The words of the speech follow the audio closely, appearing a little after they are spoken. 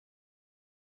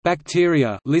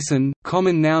Bacteria, listen,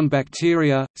 common noun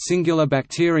bacteria, singular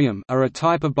bacterium, are a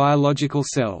type of biological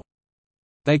cell.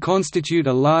 They constitute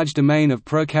a large domain of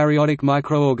prokaryotic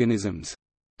microorganisms.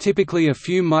 Typically a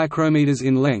few micrometers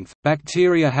in length,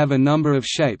 bacteria have a number of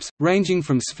shapes, ranging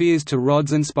from spheres to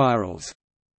rods and spirals.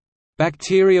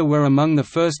 Bacteria were among the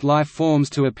first life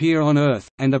forms to appear on Earth,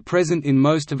 and are present in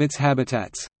most of its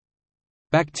habitats.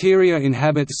 Bacteria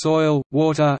inhabit soil,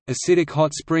 water, acidic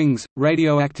hot springs,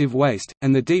 radioactive waste,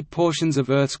 and the deep portions of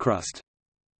Earth's crust.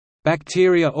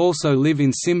 Bacteria also live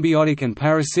in symbiotic and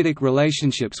parasitic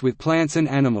relationships with plants and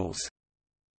animals.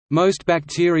 Most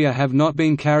bacteria have not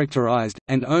been characterized,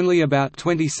 and only about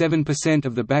 27%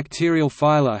 of the bacterial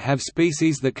phyla have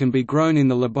species that can be grown in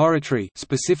the laboratory.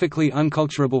 Specifically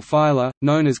unculturable phyla,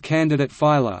 known as candidate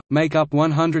phyla, make up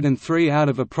 103 out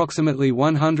of approximately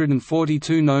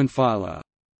 142 known phyla.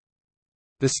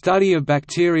 The study of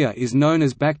bacteria is known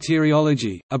as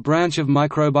bacteriology, a branch of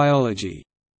microbiology.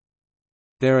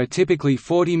 There are typically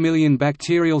 40 million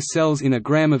bacterial cells in a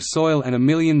gram of soil and a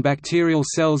million bacterial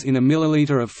cells in a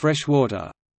milliliter of fresh water.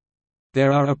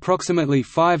 There are approximately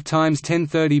 5 ×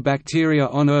 1030 bacteria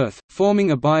on Earth,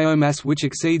 forming a biomass which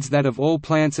exceeds that of all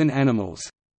plants and animals.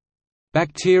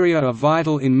 Bacteria are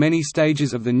vital in many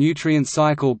stages of the nutrient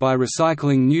cycle by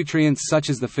recycling nutrients such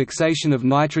as the fixation of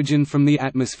nitrogen from the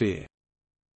atmosphere.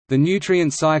 The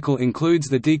nutrient cycle includes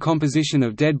the decomposition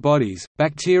of dead bodies.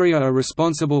 Bacteria are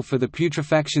responsible for the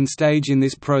putrefaction stage in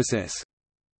this process.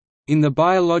 In the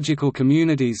biological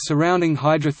communities surrounding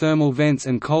hydrothermal vents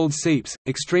and cold seeps,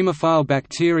 extremophile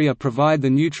bacteria provide the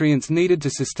nutrients needed to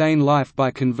sustain life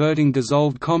by converting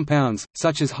dissolved compounds,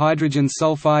 such as hydrogen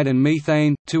sulfide and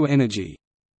methane, to energy.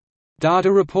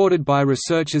 Data reported by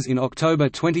researchers in October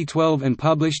 2012 and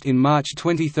published in March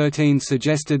 2013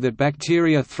 suggested that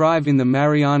bacteria thrive in the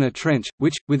Mariana Trench,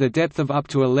 which, with a depth of up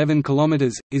to 11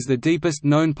 km, is the deepest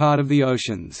known part of the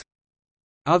oceans.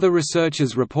 Other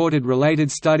researchers reported related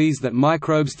studies that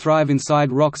microbes thrive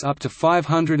inside rocks up to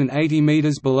 580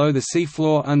 meters below the sea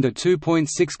floor under 2.6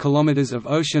 km of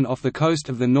ocean off the coast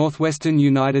of the northwestern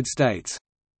United States.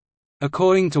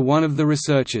 According to one of the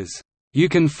researchers, "You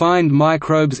can find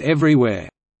microbes everywhere.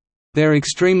 They're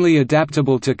extremely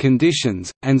adaptable to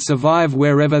conditions, and survive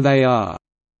wherever they are."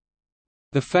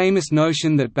 The famous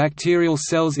notion that bacterial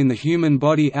cells in the human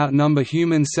body outnumber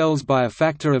human cells by a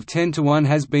factor of 10 to 1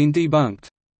 has been debunked.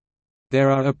 There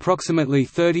are approximately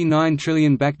 39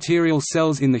 trillion bacterial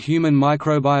cells in the human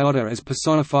microbiota as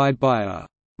personified by a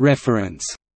reference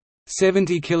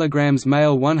 70 kg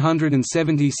male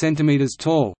 170 cm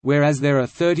tall, whereas there are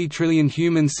 30 trillion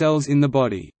human cells in the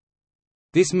body.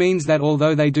 This means that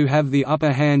although they do have the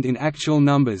upper hand in actual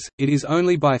numbers, it is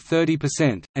only by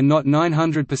 30%, and not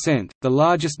 900%. The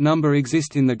largest number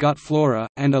exist in the gut flora,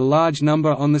 and a large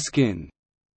number on the skin.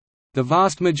 The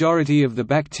vast majority of the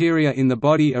bacteria in the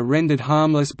body are rendered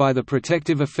harmless by the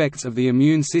protective effects of the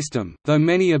immune system, though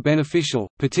many are beneficial,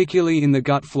 particularly in the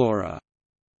gut flora.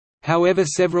 However,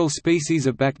 several species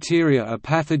of bacteria are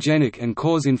pathogenic and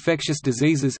cause infectious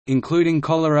diseases, including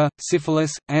cholera,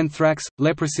 syphilis, anthrax,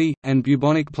 leprosy, and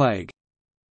bubonic plague.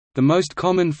 The most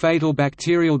common fatal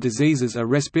bacterial diseases are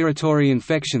respiratory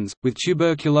infections, with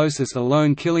tuberculosis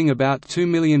alone killing about 2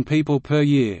 million people per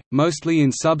year, mostly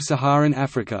in sub-Saharan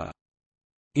Africa.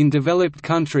 In developed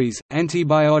countries,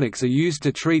 antibiotics are used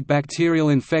to treat bacterial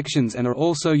infections and are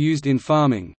also used in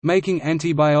farming, making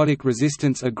antibiotic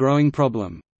resistance a growing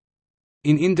problem.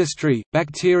 In industry,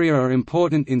 bacteria are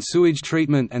important in sewage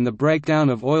treatment and the breakdown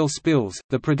of oil spills,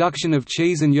 the production of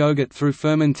cheese and yogurt through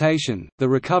fermentation, the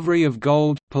recovery of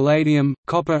gold, palladium,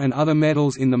 copper and other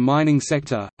metals in the mining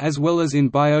sector, as well as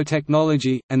in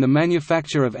biotechnology, and the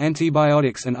manufacture of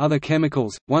antibiotics and other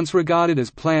chemicals. Once regarded as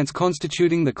plants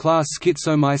constituting the class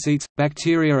Schizomycetes,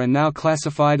 bacteria are now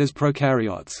classified as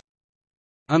prokaryotes.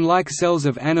 Unlike cells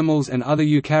of animals and other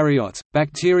eukaryotes,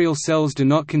 bacterial cells do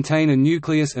not contain a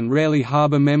nucleus and rarely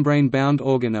harbor membrane-bound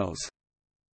organelles.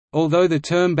 Although the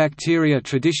term bacteria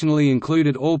traditionally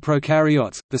included all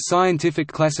prokaryotes, the scientific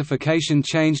classification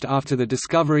changed after the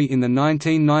discovery in the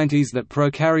 1990s that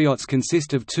prokaryotes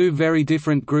consist of two very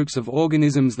different groups of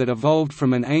organisms that evolved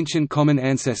from an ancient common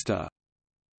ancestor.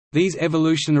 These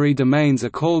evolutionary domains are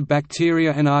called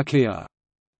bacteria and archaea.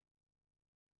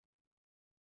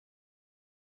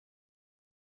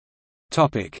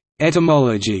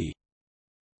 Etymology.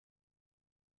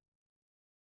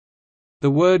 The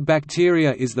word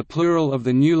bacteria is the plural of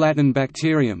the New Latin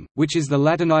bacterium, which is the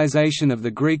Latinization of the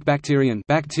Greek bacterian,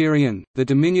 the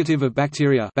diminutive of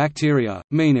bacteria,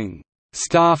 meaning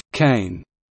staff, cane,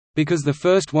 because the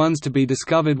first ones to be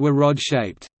discovered were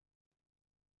rod-shaped.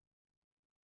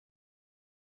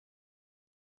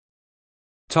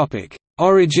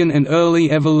 Origin and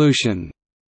early evolution.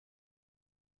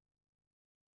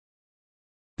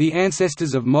 The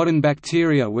ancestors of modern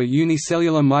bacteria were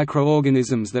unicellular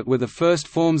microorganisms that were the first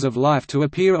forms of life to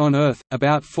appear on Earth,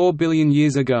 about 4 billion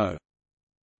years ago.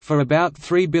 For about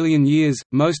 3 billion years,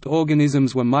 most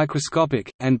organisms were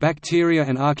microscopic, and bacteria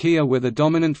and archaea were the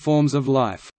dominant forms of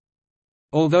life.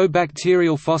 Although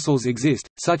bacterial fossils exist,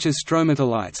 such as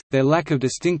stromatolites, their lack of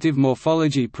distinctive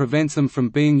morphology prevents them from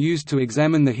being used to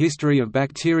examine the history of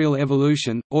bacterial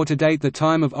evolution, or to date the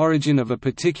time of origin of a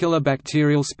particular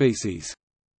bacterial species.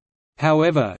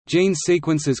 However, gene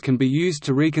sequences can be used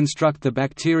to reconstruct the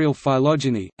bacterial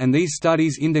phylogeny, and these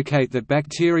studies indicate that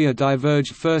bacteria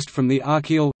diverged first from the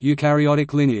archaeal,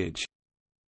 eukaryotic lineage.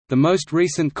 The most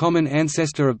recent common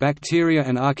ancestor of bacteria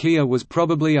and archaea was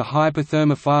probably a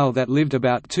hyperthermophile that lived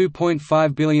about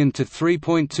 2.5 billion to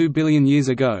 3.2 billion years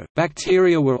ago.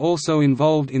 Bacteria were also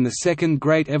involved in the second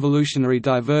great evolutionary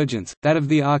divergence, that of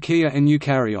the archaea and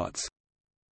eukaryotes.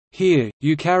 Here,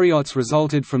 eukaryotes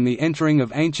resulted from the entering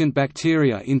of ancient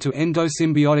bacteria into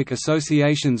endosymbiotic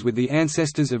associations with the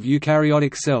ancestors of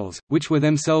eukaryotic cells, which were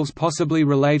themselves possibly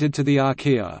related to the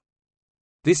archaea.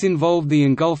 This involved the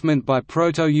engulfment by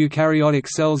proto-eukaryotic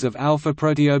cells of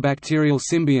alpha-proteobacterial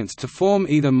symbionts to form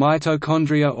either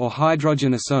mitochondria or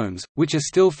hydrogenosomes, which are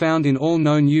still found in all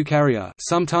known eukarya,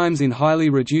 sometimes in highly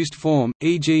reduced form,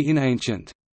 e.g. in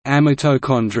ancient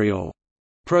amitochondrial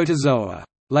protozoa.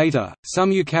 Later,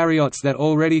 some eukaryotes that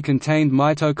already contained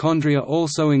mitochondria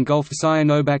also engulfed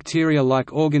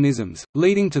cyanobacteria-like organisms,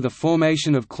 leading to the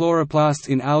formation of chloroplasts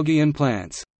in algae and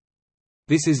plants.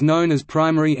 This is known as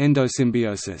primary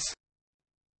endosymbiosis.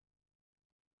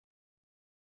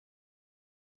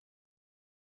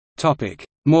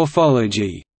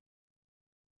 Morphology.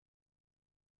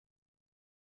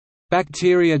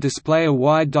 Bacteria display a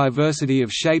wide diversity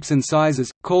of shapes and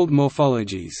sizes, called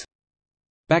morphologies.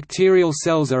 Bacterial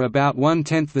cells are about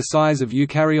 1/10 the size of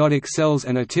eukaryotic cells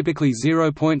and are typically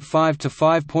 0.5 to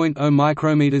 5.0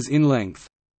 micrometers in length.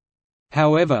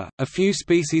 However, a few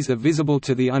species are visible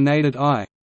to the unaided eye.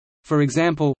 For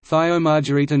example,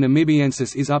 Thiomargarita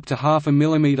namibiensis is up to half a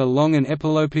millimeter long and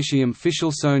Epilopicium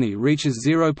fischelsoni reaches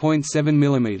 0.7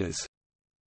 mm.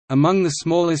 Among the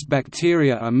smallest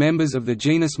bacteria are members of the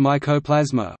genus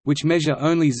Mycoplasma, which measure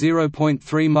only 0.3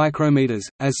 micrometers,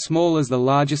 as small as the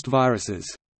largest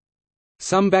viruses.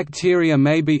 Some bacteria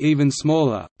may be even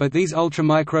smaller, but these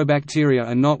ultramicrobacteria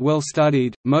are not well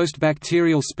studied. Most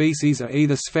bacterial species are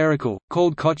either spherical,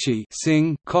 called cocci,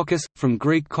 sing, coccus, from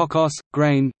Greek kokos,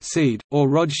 grain, seed, or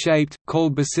rod-shaped,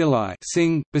 called bacilli,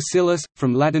 sing, bacillus,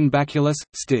 from Latin baculus,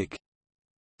 stick.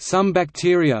 Some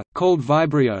bacteria, called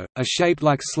vibrio, are shaped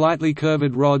like slightly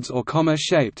curved rods or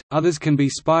comma-shaped, others can be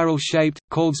spiral-shaped,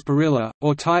 called spirilla,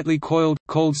 or tightly coiled,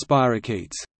 called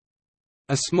spirochetes.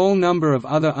 A small number of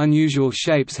other unusual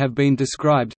shapes have been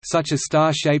described, such as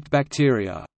star-shaped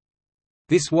bacteria.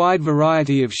 This wide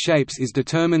variety of shapes is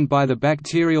determined by the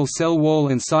bacterial cell wall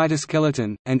and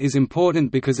cytoskeleton, and is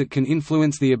important because it can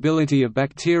influence the ability of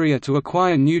bacteria to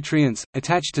acquire nutrients,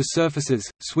 attach to surfaces,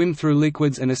 swim through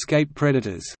liquids and escape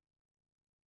predators.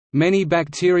 Many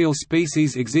bacterial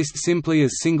species exist simply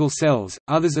as single cells,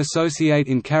 others associate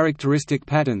in characteristic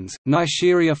patterns.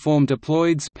 Neisseria form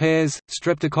diploids, pairs,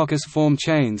 Streptococcus form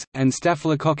chains, and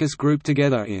Staphylococcus group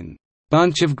together in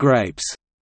bunch of grapes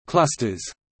clusters.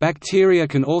 Bacteria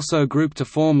can also group to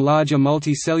form larger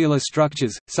multicellular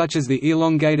structures, such as the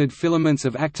elongated filaments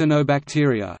of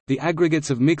actinobacteria, the aggregates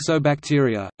of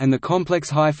myxobacteria, and the complex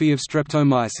hyphae of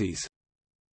Streptomyces.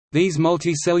 These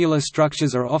multicellular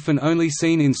structures are often only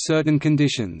seen in certain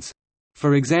conditions.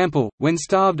 For example, when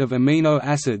starved of amino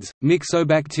acids,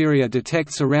 myxobacteria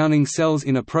detect surrounding cells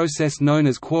in a process known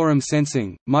as quorum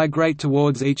sensing, migrate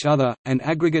towards each other, and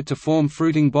aggregate to form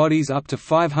fruiting bodies up to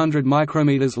 500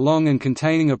 micrometers long and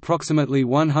containing approximately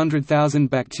 100,000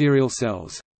 bacterial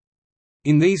cells.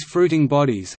 In these fruiting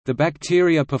bodies, the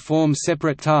bacteria perform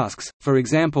separate tasks. For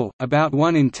example, about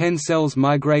 1 in 10 cells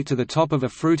migrate to the top of a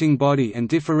fruiting body and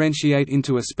differentiate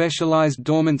into a specialized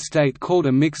dormant state called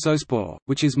a myxospore,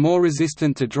 which is more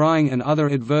resistant to drying and other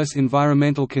adverse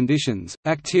environmental conditions.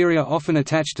 Bacteria often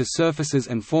attach to surfaces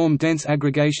and form dense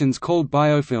aggregations called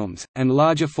biofilms, and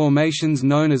larger formations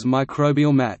known as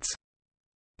microbial mats.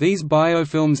 These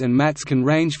biofilms and mats can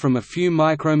range from a few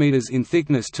micrometers in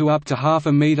thickness to up to half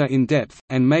a meter in depth,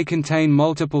 and may contain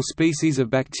multiple species of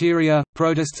bacteria,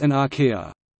 protists and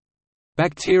archaea.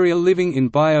 Bacteria living in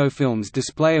biofilms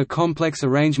display a complex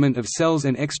arrangement of cells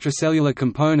and extracellular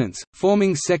components,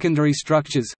 forming secondary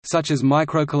structures, such as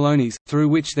microcolonies, through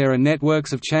which there are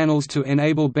networks of channels to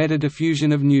enable better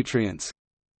diffusion of nutrients.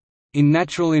 In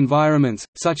natural environments,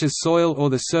 such as soil or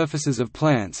the surfaces of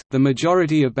plants, the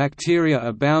majority of bacteria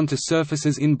are bound to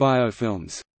surfaces in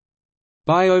biofilms.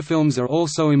 Biofilms are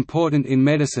also important in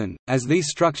medicine, as these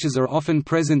structures are often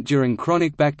present during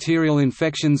chronic bacterial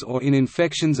infections or in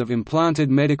infections of implanted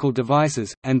medical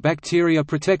devices, and bacteria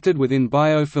protected within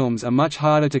biofilms are much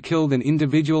harder to kill than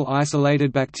individual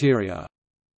isolated bacteria.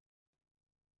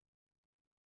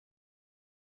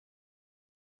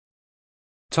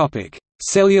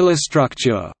 Cellular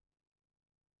structure.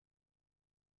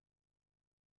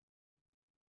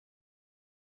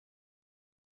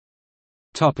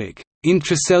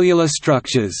 Intracellular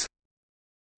structures.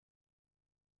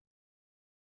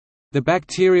 The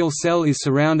bacterial cell is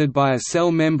surrounded by a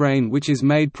cell membrane which is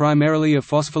made primarily of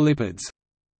phospholipids.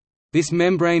 This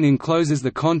membrane encloses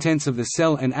the contents of the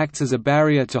cell and acts as a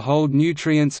barrier to hold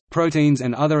nutrients, proteins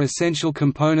and other essential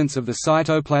components of the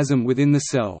cytoplasm within the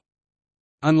cell.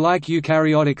 Unlike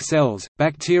eukaryotic cells,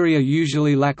 bacteria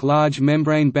usually lack large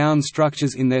membrane-bound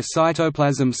structures in their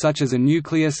cytoplasm such as a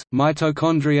nucleus,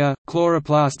 mitochondria,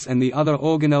 chloroplasts and the other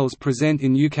organelles present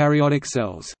in eukaryotic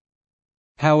cells.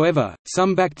 However,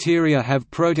 some bacteria have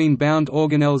protein-bound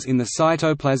organelles in the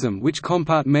cytoplasm which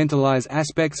compartmentalize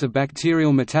aspects of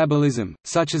bacterial metabolism,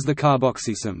 such as the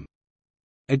carboxysome.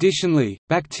 Additionally,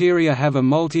 bacteria have a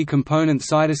multi-component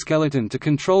cytoskeleton to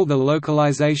control the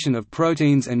localization of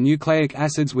proteins and nucleic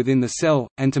acids within the cell,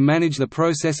 and to manage the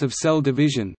process of cell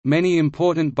division. Many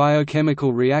important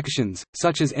biochemical reactions,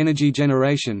 such as energy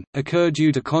generation, occur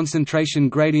due to concentration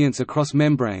gradients across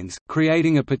membranes,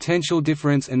 creating a potential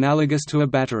difference analogous to a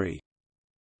battery.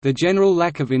 The general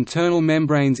lack of internal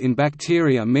membranes in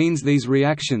bacteria means these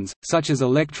reactions, such as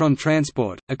electron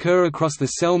transport, occur across the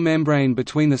cell membrane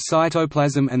between the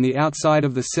cytoplasm and the outside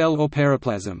of the cell or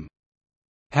periplasm.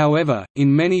 However,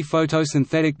 in many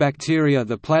photosynthetic bacteria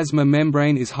the plasma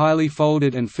membrane is highly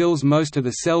folded and fills most of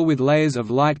the cell with layers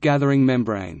of light-gathering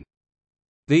membrane.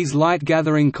 These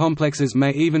light-gathering complexes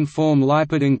may even form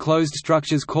lipid-enclosed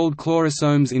structures called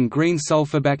chlorosomes in green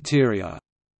sulfur bacteria.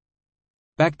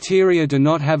 Bacteria do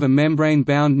not have a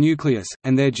membrane-bound nucleus,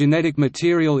 and their genetic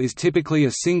material is typically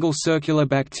a single circular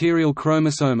bacterial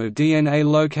chromosome of DNA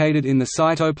located in the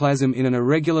cytoplasm in an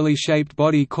irregularly shaped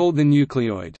body called the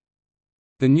nucleoid.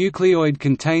 The nucleoid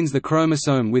contains the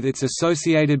chromosome with its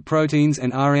associated proteins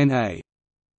and RNA.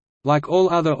 Like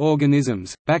all other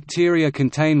organisms, bacteria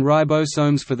contain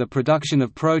ribosomes for the production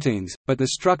of proteins, but the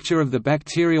structure of the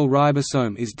bacterial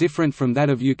ribosome is different from that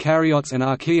of eukaryotes and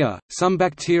archaea. Some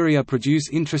bacteria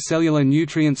produce intracellular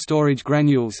nutrient storage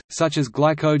granules, such as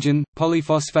glycogen,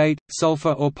 polyphosphate,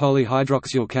 sulfur or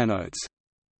polyhydroxyalkanoates.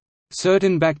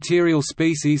 Certain bacterial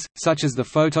species, such as the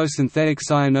photosynthetic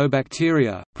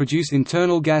cyanobacteria, produce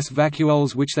internal gas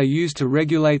vacuoles which they use to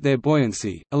regulate their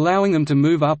buoyancy, allowing them to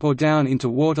move up or down into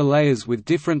water layers with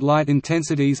different light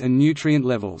intensities and nutrient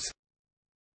levels.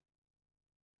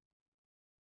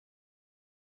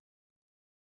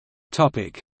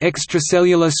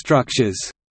 Extracellular structures.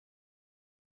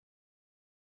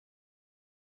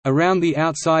 Around the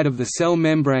outside of the cell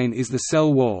membrane is the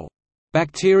cell wall.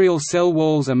 Bacterial cell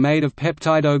walls are made of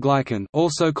peptidoglycan,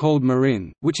 also called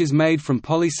marin, which is made from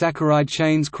polysaccharide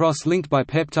chains cross-linked by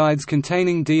peptides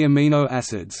containing D-amino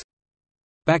acids.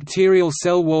 Bacterial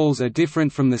cell walls are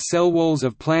different from the cell walls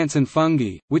of plants and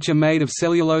fungi, which are made of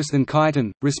cellulose and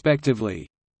chitin, respectively.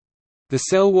 The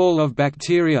cell wall of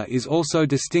bacteria is also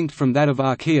distinct from that of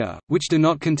archaea, which do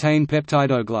not contain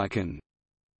peptidoglycan.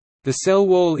 The cell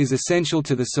wall is essential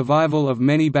to the survival of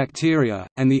many bacteria,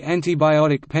 and the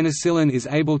antibiotic penicillin is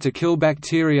able to kill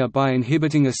bacteria by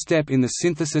inhibiting a step in the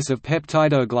synthesis of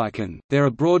peptidoglycan. There are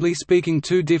broadly speaking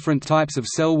two different types of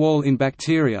cell wall in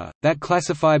bacteria, that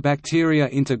classify bacteria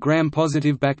into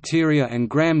gram-positive bacteria and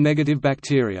gram-negative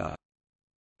bacteria.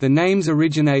 The names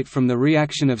originate from the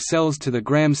reaction of cells to the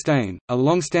Gram stain, a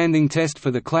long-standing test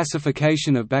for the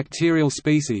classification of bacterial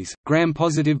species.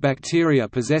 Gram-positive bacteria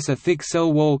possess a thick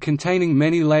cell wall containing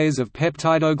many layers of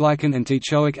peptidoglycan and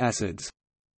teichoic acids.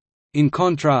 In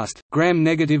contrast,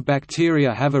 gram-negative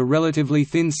bacteria have a relatively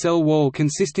thin cell wall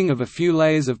consisting of a few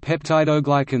layers of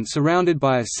peptidoglycan surrounded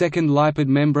by a second lipid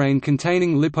membrane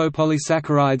containing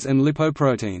lipopolysaccharides and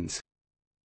lipoproteins.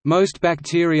 Most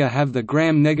bacteria have the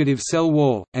gram-negative cell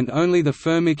wall, and only the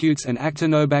firmicutes and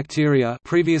actinobacteria,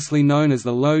 previously known as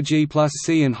the low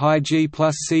G+C and high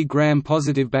G+C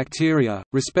gram-positive bacteria,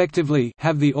 respectively,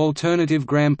 have the alternative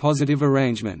gram-positive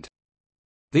arrangement.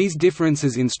 These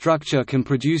differences in structure can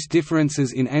produce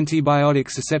differences in antibiotic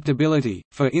susceptibility.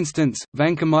 For instance,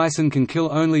 vancomycin can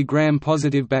kill only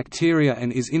gram-positive bacteria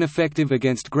and is ineffective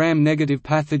against gram-negative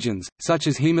pathogens, such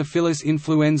as Haemophilus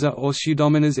influenza or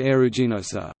Pseudomonas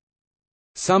aeruginosa.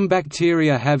 Some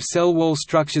bacteria have cell wall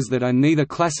structures that are neither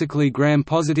classically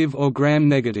gram-positive or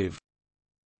gram-negative.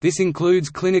 This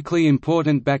includes clinically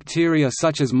important bacteria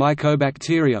such as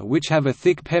mycobacteria, which have a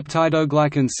thick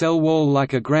peptidoglycan cell wall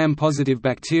like a gram-positive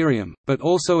bacterium, but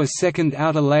also a second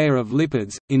outer layer of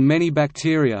lipids. In many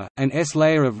bacteria, an S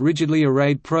layer of rigidly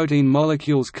arrayed protein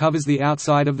molecules covers the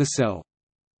outside of the cell.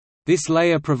 This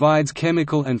layer provides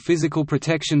chemical and physical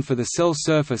protection for the cell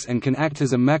surface and can act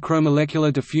as a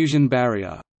macromolecular diffusion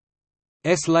barrier.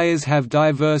 S layers have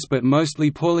diverse but mostly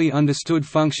poorly understood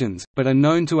functions, but are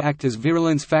known to act as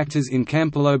virulence factors in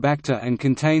Campylobacter and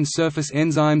contain surface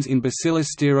enzymes in Bacillus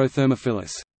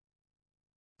styrothermophilus.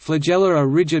 Flagella are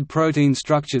rigid protein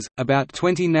structures, about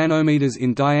 20 nanometers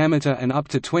in diameter and up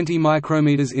to 20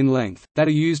 micrometers in length, that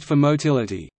are used for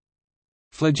motility.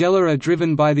 Flagella are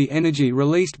driven by the energy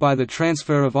released by the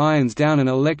transfer of ions down an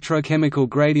electrochemical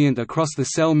gradient across the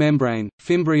cell membrane.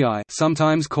 Fimbriae,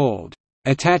 sometimes called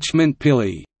attachment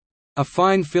pili, are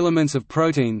fine filaments of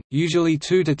protein, usually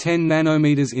 2 to 10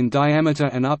 nanometers in diameter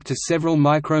and up to several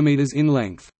micrometers in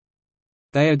length.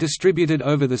 They are distributed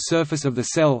over the surface of the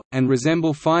cell, and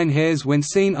resemble fine hairs when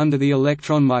seen under the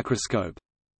electron microscope.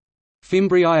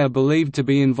 Fimbriae are believed to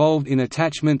be involved in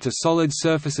attachment to solid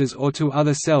surfaces or to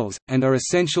other cells, and are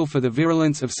essential for the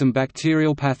virulence of some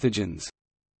bacterial pathogens.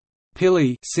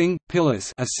 Pili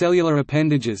are cellular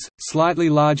appendages, slightly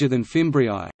larger than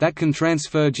fimbriae, that can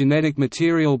transfer genetic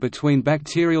material between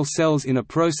bacterial cells in a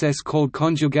process called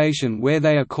conjugation, where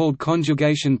they are called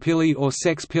conjugation pili or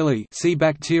sex pili. See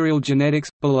bacterial genetics,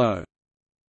 below.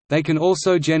 They can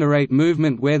also generate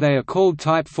movement where they are called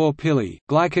type IV pili.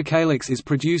 Glycocalyx is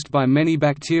produced by many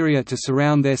bacteria to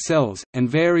surround their cells, and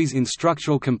varies in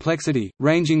structural complexity,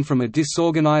 ranging from a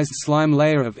disorganized slime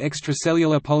layer of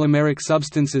extracellular polymeric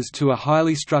substances to a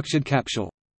highly structured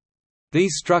capsule.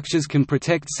 These structures can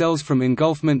protect cells from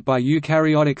engulfment by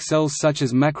eukaryotic cells such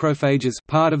as macrophages,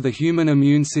 part of the human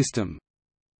immune system.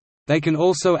 They can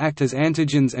also act as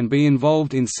antigens and be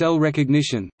involved in cell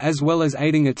recognition, as well as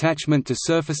aiding attachment to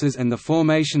surfaces and the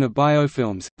formation of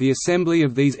biofilms. The assembly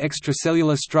of these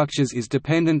extracellular structures is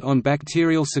dependent on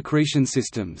bacterial secretion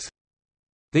systems.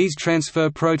 These transfer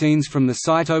proteins from the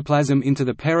cytoplasm into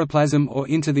the periplasm or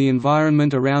into the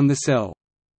environment around the cell.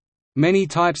 Many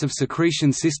types of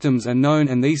secretion systems are known,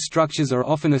 and these structures are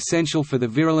often essential for the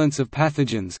virulence of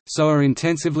pathogens, so are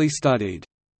intensively studied.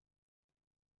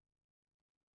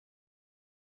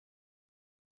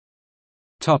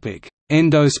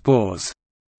 Endospores.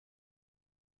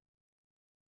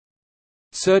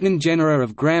 Certain genera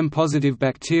of gram-positive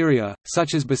bacteria,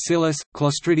 such as Bacillus,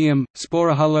 Clostridium,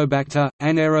 Sporohulobacter,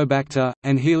 Anaerobacter,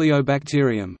 and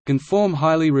Heliobacterium, can form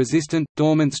highly resistant,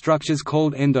 dormant structures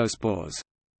called endospores.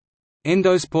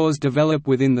 Endospores develop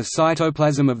within the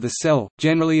cytoplasm of the cell.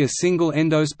 Generally, a single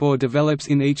endospore develops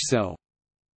in each cell.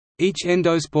 Each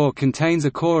endospore contains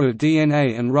a core of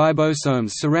DNA and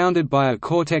ribosomes surrounded by a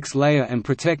cortex layer and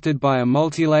protected by a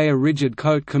multilayer rigid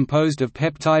coat composed of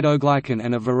peptidoglycan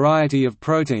and a variety of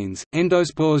proteins.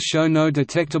 Endospores show no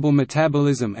detectable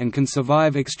metabolism and can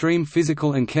survive extreme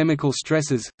physical and chemical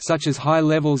stresses, such as high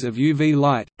levels of UV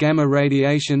light, gamma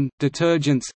radiation,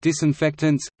 detergents,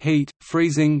 disinfectants, heat,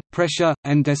 freezing, pressure,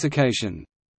 and desiccation.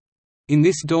 In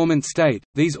this dormant state,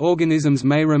 these organisms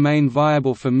may remain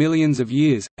viable for millions of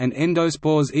years, and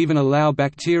endospores even allow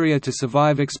bacteria to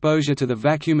survive exposure to the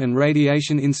vacuum and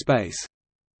radiation in space.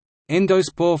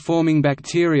 Endospore-forming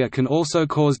bacteria can also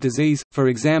cause disease. For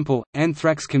example,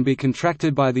 anthrax can be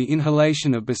contracted by the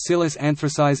inhalation of Bacillus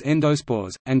anthracis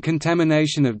endospores, and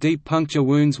contamination of deep puncture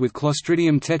wounds with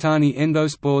Clostridium tetani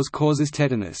endospores causes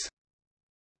tetanus.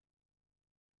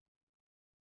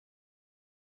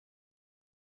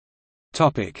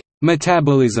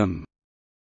 Metabolism.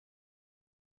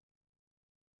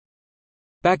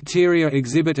 Bacteria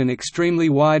exhibit an extremely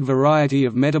wide variety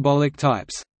of metabolic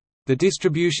types. The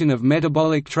distribution of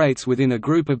metabolic traits within a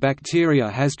group of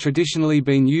bacteria has traditionally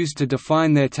been used to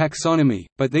define their taxonomy,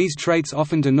 but these traits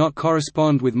often do not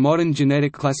correspond with modern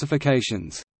genetic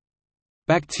classifications.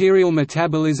 Bacterial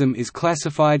metabolism is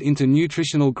classified into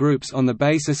nutritional groups on the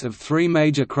basis of three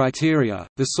major criteria: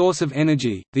 the source of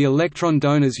energy, the electron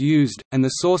donors used, and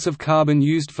the source of carbon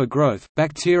used for growth.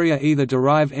 Bacteria either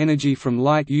derive energy from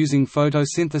light using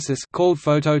photosynthesis called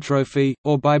phototrophy,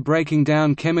 or by breaking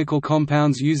down chemical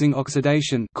compounds using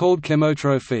oxidation called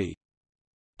chemotrophy.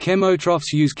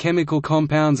 Chemotrophs use chemical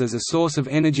compounds as a source of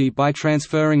energy by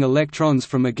transferring electrons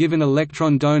from a given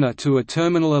electron donor to a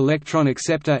terminal electron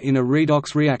acceptor in a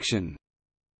redox reaction.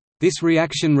 This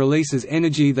reaction releases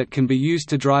energy that can be used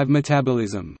to drive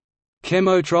metabolism.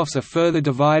 Chemotrophs are further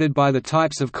divided by the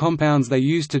types of compounds they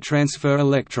use to transfer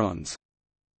electrons.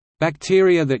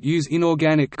 Bacteria that use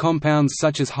inorganic compounds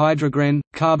such as hydrogen,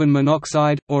 carbon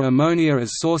monoxide, or ammonia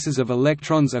as sources of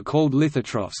electrons are called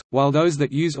lithotrophs, while those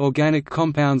that use organic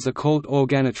compounds are called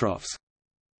organotrophs.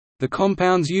 The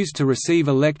compounds used to receive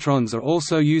electrons are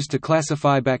also used to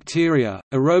classify bacteria.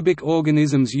 Aerobic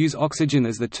organisms use oxygen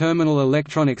as the terminal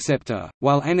electron acceptor,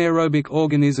 while anaerobic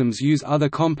organisms use other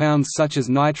compounds such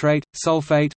as nitrate,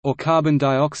 sulfate, or carbon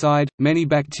dioxide. Many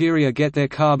bacteria get their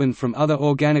carbon from other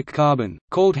organic carbon,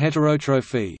 called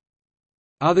heterotrophy.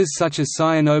 Others such as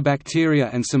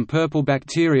cyanobacteria and some purple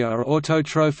bacteria are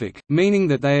autotrophic, meaning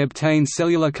that they obtain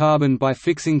cellular carbon by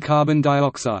fixing carbon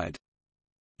dioxide.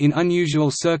 In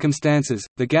unusual circumstances,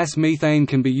 the gas methane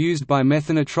can be used by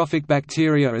methanotrophic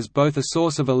bacteria as both a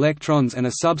source of electrons and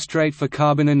a substrate for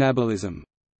carbon anabolism.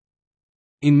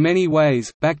 In many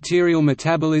ways, bacterial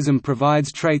metabolism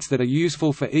provides traits that are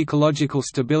useful for ecological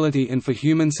stability and for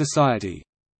human society.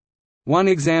 One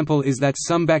example is that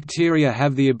some bacteria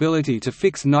have the ability to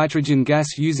fix nitrogen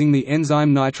gas using the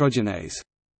enzyme nitrogenase.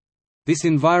 This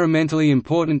environmentally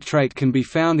important trait can be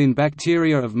found in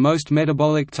bacteria of most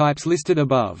metabolic types listed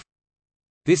above.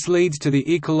 This leads to the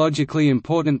ecologically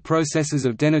important processes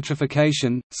of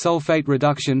denitrification, sulfate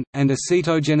reduction, and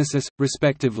acetogenesis,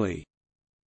 respectively.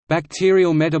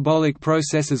 Bacterial metabolic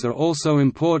processes are also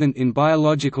important in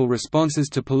biological responses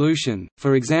to pollution.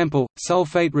 For example,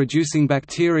 sulfate-reducing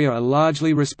bacteria are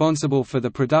largely responsible for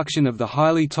the production of the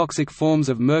highly toxic forms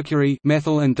of mercury,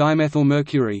 methyl and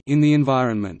dimethylmercury, in the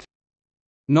environment.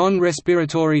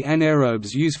 Non-respiratory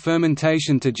anaerobes use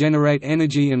fermentation to generate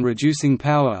energy and reducing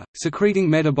power, secreting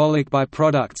metabolic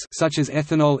byproducts such as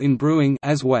ethanol in brewing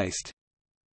as waste.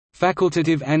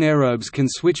 Facultative anaerobes can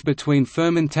switch between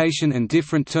fermentation and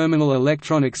different terminal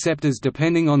electron acceptors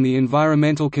depending on the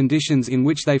environmental conditions in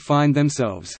which they find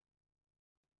themselves.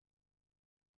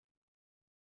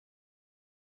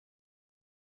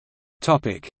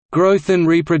 Topic: Growth and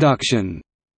reproduction.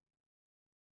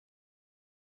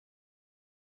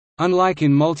 Unlike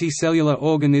in multicellular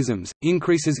organisms,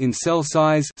 increases in cell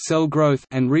size, cell growth,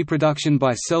 and reproduction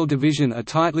by cell division are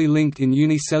tightly linked in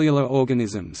unicellular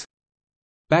organisms.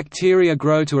 Bacteria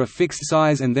grow to a fixed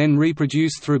size and then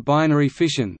reproduce through binary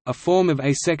fission, a form of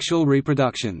asexual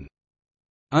reproduction.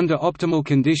 Under optimal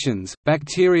conditions,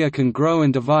 bacteria can grow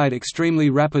and divide extremely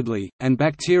rapidly, and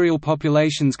bacterial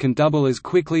populations can double as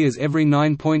quickly as every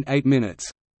 9.8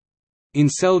 minutes. In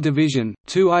cell division,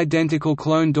 two identical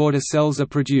clone daughter cells are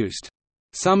produced.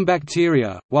 Some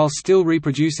bacteria, while still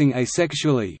reproducing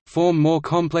asexually, form more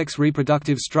complex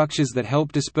reproductive structures that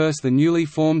help disperse the newly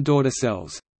formed daughter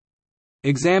cells.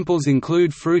 Examples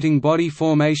include fruiting body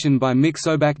formation by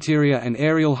myxobacteria and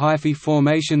aerial hyphae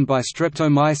formation by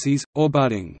streptomyces, or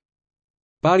budding.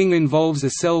 Budding involves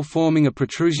a cell forming a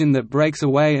protrusion that breaks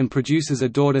away and produces a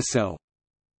daughter cell.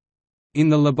 In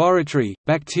the laboratory,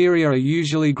 bacteria are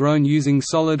usually grown using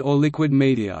solid or liquid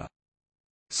media.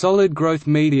 Solid growth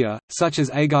media, such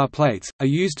as agar plates, are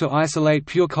used to isolate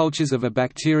pure cultures of a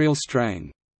bacterial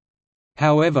strain.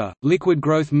 However, liquid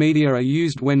growth media are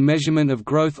used when measurement of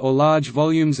growth or large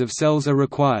volumes of cells are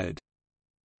required.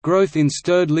 Growth in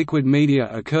stirred liquid media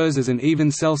occurs as an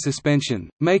even cell suspension,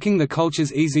 making the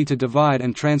cultures easy to divide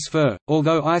and transfer,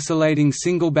 although isolating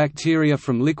single bacteria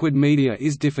from liquid media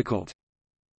is difficult.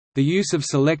 The use of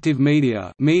selective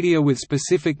media with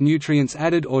specific nutrients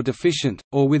added or deficient,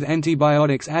 or with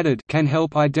antibiotics added, can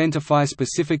help identify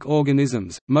specific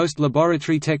organisms. Most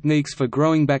laboratory techniques for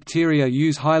growing bacteria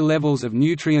use high levels of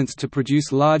nutrients to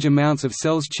produce large amounts of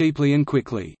cells cheaply and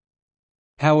quickly.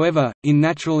 However, in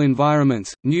natural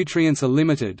environments, nutrients are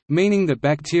limited, meaning that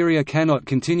bacteria cannot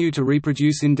continue to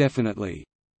reproduce indefinitely.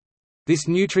 This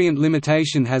nutrient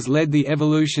limitation has led the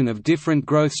evolution of different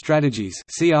growth strategies.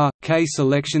 See R.K.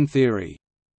 selection theory.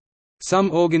 Some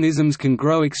organisms can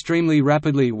grow extremely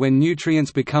rapidly when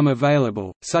nutrients become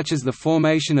available, such as the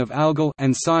formation of algal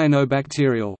and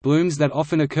cyanobacterial blooms that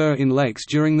often occur in lakes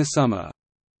during the summer.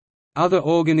 Other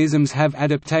organisms have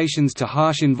adaptations to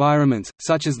harsh environments,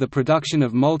 such as the production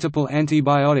of multiple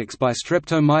antibiotics by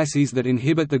streptomyces that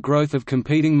inhibit the growth of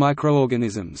competing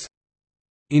microorganisms.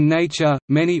 In nature,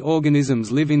 many organisms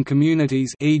live in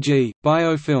communities, e.g.,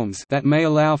 biofilms, that may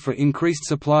allow for increased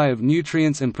supply of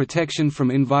nutrients and protection from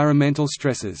environmental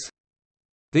stresses.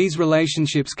 These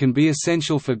relationships can be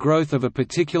essential for growth of a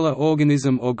particular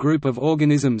organism or group of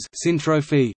organisms.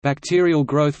 Syntrophy. Bacterial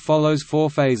growth follows four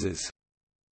phases.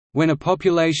 When a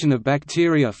population of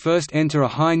bacteria first enter a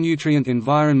high-nutrient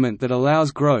environment that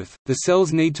allows growth, the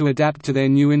cells need to adapt to their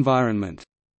new environment.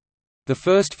 The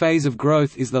first phase of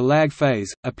growth is the lag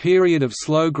phase, a period of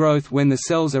slow growth when the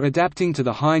cells are adapting to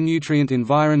the high-nutrient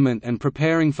environment and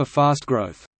preparing for fast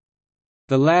growth.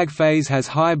 The lag phase has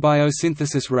high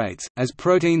biosynthesis rates, as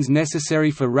proteins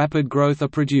necessary for rapid growth are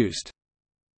produced.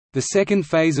 The second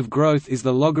phase of growth is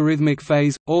the logarithmic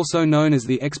phase, also known as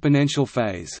the exponential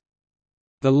phase.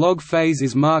 The log phase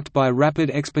is marked by rapid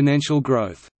exponential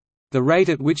growth. The rate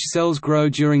at which cells grow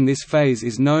during this phase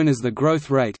is known as the growth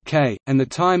rate K, and the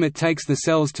time it takes the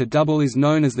cells to double is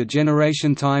known as the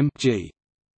generation time G.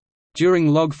 During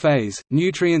log phase,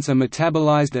 nutrients are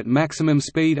metabolized at maximum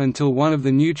speed until one of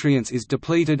the nutrients is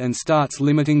depleted and starts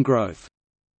limiting growth.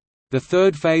 The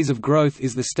third phase of growth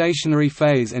is the stationary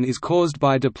phase and is caused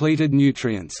by depleted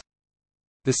nutrients.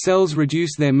 The cells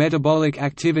reduce their metabolic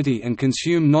activity and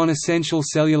consume non-essential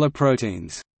cellular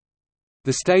proteins.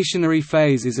 The stationary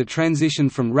phase is a transition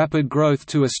from rapid growth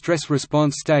to a stress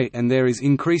response state, and there is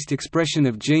increased expression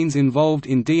of genes involved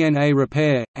in DNA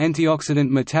repair,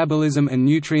 antioxidant metabolism and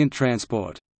nutrient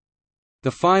transport. The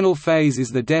final phase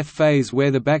is the death phase, where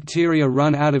the bacteria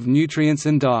run out of nutrients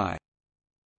and die.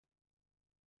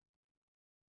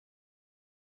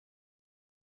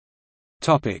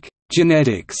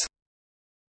 Genetics.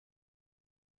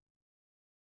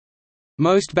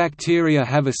 Most bacteria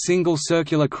have a single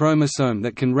circular chromosome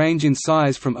that can range in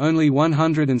size from only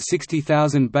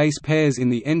 160,000 base pairs in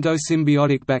the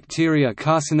endosymbiotic bacteria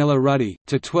Carcinella ruddi,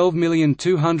 to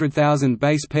 12,200,000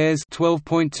 base pairs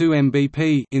 12.2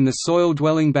 mbp in the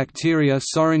soil-dwelling bacteria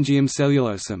Sorangium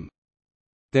cellulosum.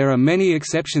 There are many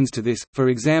exceptions to this, for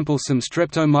example some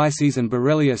Streptomyces and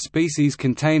Borrelia species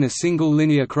contain a single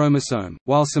linear chromosome,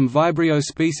 while some Vibrio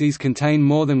species contain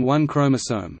more than one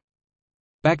chromosome.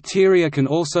 Bacteria can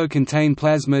also contain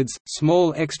plasmids,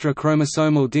 small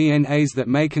extra-chromosomal DNAs that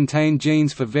may contain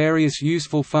genes for various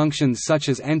useful functions such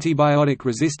as antibiotic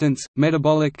resistance,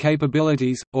 metabolic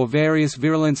capabilities, or various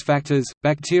virulence factors.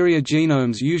 Bacteria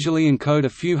genomes usually encode a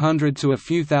few hundred to a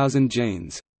few thousand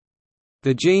genes.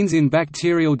 The genes in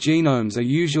bacterial genomes are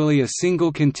usually a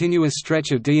single continuous stretch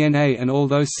of DNA, and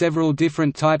although several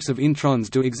different types of introns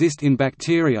do exist in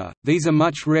bacteria, these are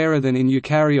much rarer than in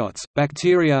eukaryotes.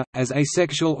 Bacteria, as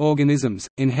asexual organisms,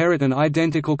 inherit an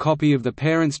identical copy of the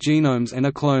parent's genomes and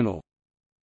are clonal.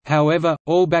 However,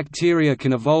 all bacteria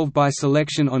can evolve by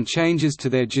selection on changes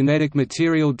to their genetic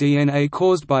material DNA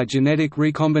caused by genetic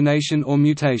recombination or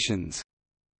mutations.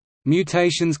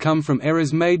 Mutations come from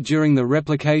errors made during the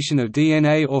replication of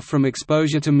DNA or from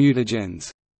exposure to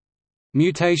mutagens.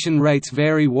 Mutation rates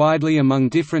vary widely among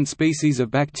different species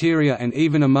of bacteria and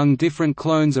even among different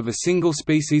clones of a single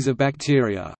species of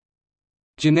bacteria.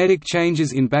 Genetic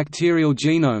changes in bacterial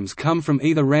genomes come from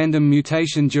either random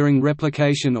mutation during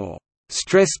replication or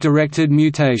stress-directed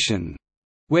mutation,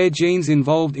 where genes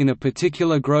involved in a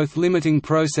particular growth-limiting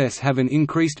process have an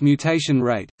increased mutation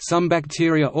rate. Some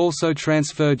bacteria also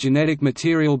transfer genetic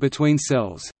material between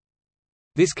cells.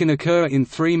 This can occur in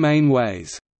three main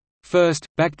ways. First,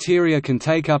 bacteria can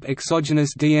take up exogenous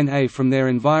DNA from their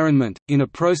environment, in a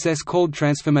process called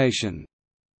transformation.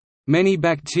 Many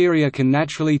bacteria can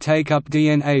naturally take up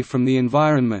DNA from the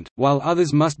environment, while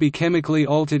others must be chemically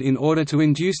altered in order to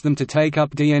induce them to take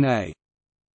up DNA.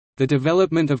 The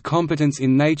development of competence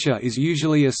in nature is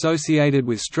usually associated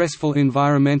with stressful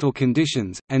environmental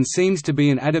conditions, and seems to be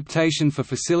an adaptation for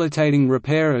facilitating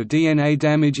repair of DNA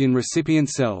damage in recipient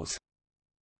cells.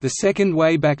 The second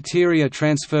way bacteria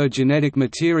transfer genetic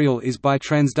material is by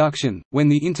transduction, when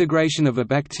the integration of a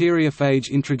bacteriophage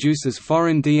introduces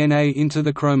foreign DNA into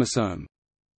the chromosome.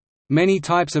 Many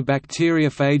types of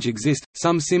bacteriophage exist,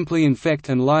 some simply infect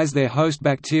and lyse their host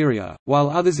bacteria, while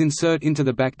others insert into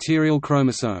the bacterial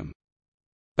chromosome.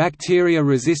 Bacteria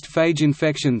resist phage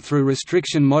infection through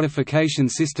restriction modification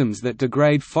systems that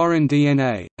degrade foreign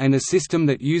DNA, and a system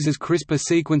that uses CRISPR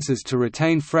sequences to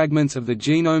retain fragments of the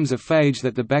genomes of phage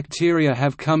that the bacteria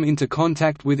have come into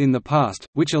contact with in the past,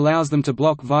 which allows them to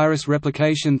block virus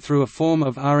replication through a form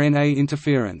of RNA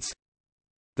interference.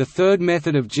 The third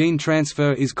method of gene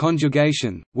transfer is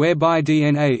conjugation, whereby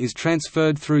DNA is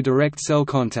transferred through direct cell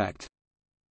contact.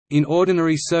 In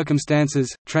ordinary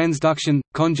circumstances, transduction,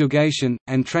 conjugation,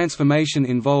 and transformation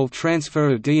involve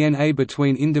transfer of DNA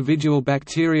between individual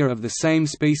bacteria of the same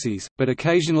species, but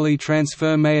occasionally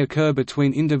transfer may occur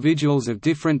between individuals of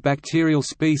different bacterial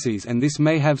species, and this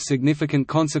may have significant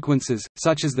consequences,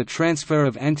 such as the transfer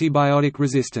of antibiotic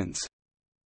resistance.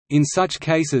 In such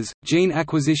cases, gene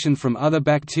acquisition from other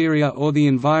bacteria or the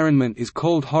environment is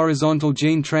called horizontal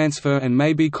gene transfer and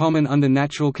may be common under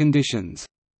natural conditions.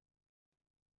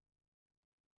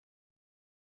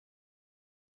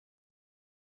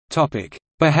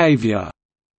 Behavior.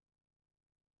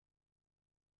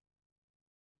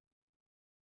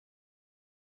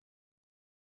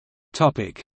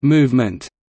 Movement.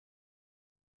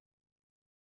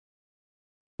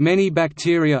 Many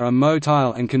bacteria are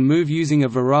motile and can move using a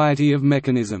variety of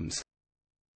mechanisms.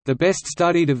 The best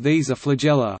studied of these are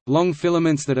flagella, long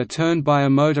filaments that are turned by a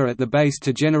motor at the base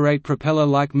to generate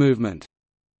propeller-like movement.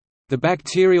 The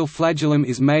bacterial flagellum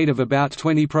is made of about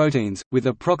 20 proteins, with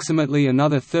approximately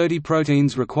another 30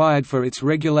 proteins required for its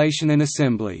regulation and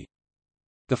assembly.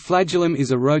 The flagellum is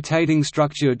a rotating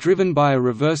structure driven by a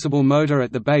reversible motor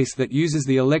at the base that uses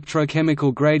the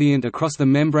electrochemical gradient across the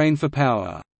membrane for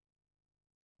power.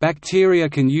 Bacteria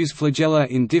can use flagella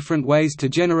in different ways to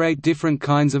generate different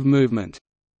kinds of movement.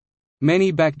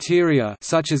 Many bacteria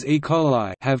such as E.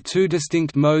 coli have two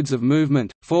distinct modes of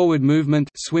movement, forward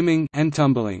movement swimming and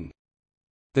tumbling.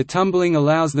 The tumbling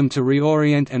allows them to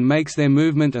reorient and makes their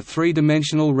movement a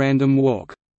three-dimensional random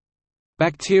walk.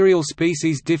 Bacterial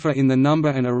species differ in the number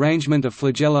and arrangement of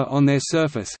flagella on their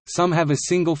surface. Some have a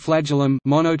single flagellum,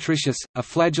 monotricious, a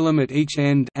flagellum at each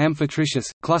end,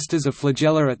 amphitricious, clusters of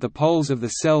flagella at the poles of the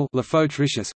cell,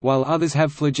 liphotricious, while others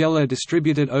have flagella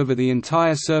distributed over the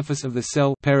entire surface of the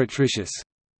cell, peritricious.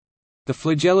 The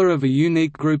flagella of a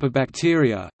unique group of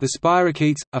bacteria, the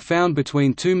spirochetes, are found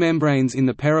between two membranes in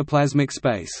the periplasmic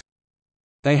space.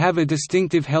 They have a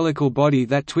distinctive helical body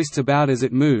that twists about as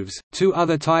it moves. Two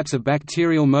other types of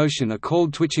bacterial motion are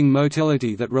called twitching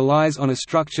motility that relies on a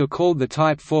structure called the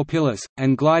type 4 pilus,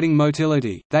 and gliding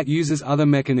motility, that uses other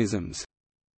mechanisms.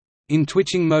 In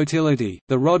twitching motility,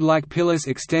 the rod-like pilus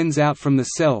extends out from the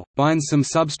cell, binds some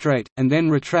substrate, and then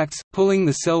retracts, pulling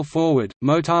the cell forward.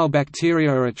 Motile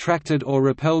bacteria are attracted or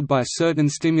repelled by certain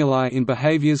stimuli in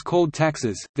behaviors called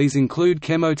taxes. These include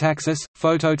chemotaxis,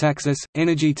 phototaxis,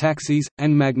 energy taxis,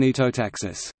 and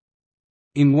magnetotaxis.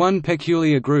 In one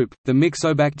peculiar group, the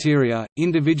myxobacteria,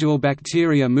 individual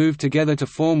bacteria move together to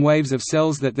form waves of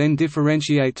cells that then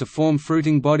differentiate to form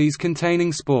fruiting bodies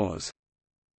containing spores.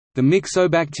 The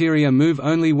myxobacteria move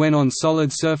only when on solid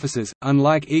surfaces,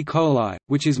 unlike E. coli,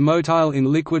 which is motile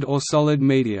in liquid or solid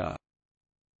media.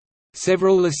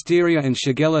 Several Listeria and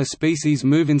Shigella species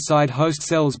move inside host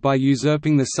cells by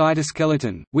usurping the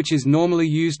cytoskeleton, which is normally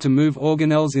used to move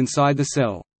organelles inside the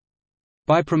cell.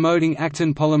 By promoting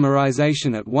actin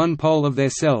polymerization at one pole of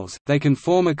their cells, they can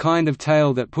form a kind of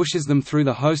tail that pushes them through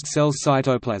the host cell's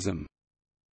cytoplasm.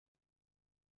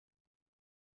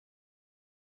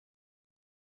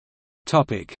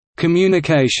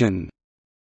 Communication.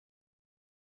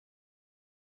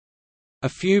 A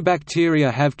few bacteria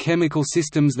have chemical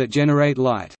systems that generate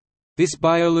light. This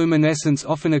bioluminescence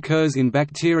often occurs in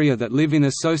bacteria that live in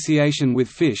association with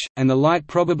fish, and the light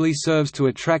probably serves to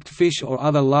attract fish or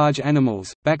other large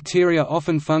animals. Bacteria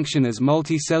often function as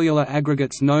multicellular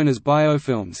aggregates known as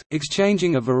biofilms,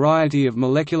 exchanging a variety of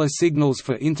molecular signals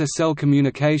for inter-cell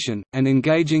communication, and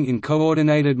engaging in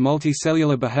coordinated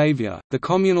multicellular behavior. The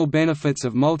communal benefits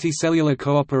of multicellular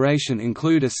cooperation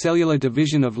include a cellular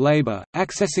division of labor,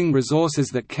 accessing resources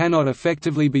that cannot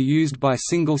effectively be used by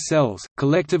single cells,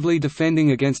 collectively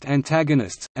defending against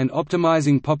antagonists, and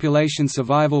optimizing population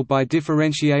survival by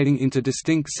differentiating into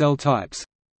distinct cell types.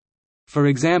 For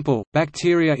example,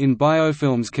 bacteria in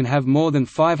biofilms can have more than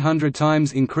 500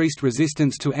 times increased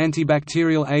resistance to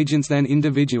antibacterial agents than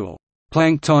individual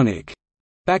planktonic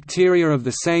bacteria of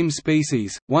the same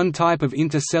species. One type of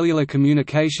intercellular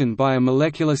communication by a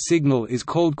molecular signal is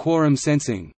called quorum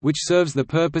sensing, which serves the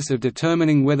purpose of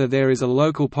determining whether there is a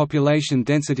local population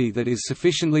density that is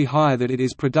sufficiently high that it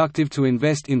is productive to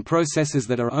invest in processes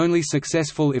that are only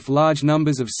successful if large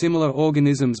numbers of similar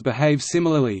organisms behave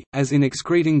similarly, as in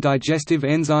excreting digestive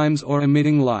enzymes or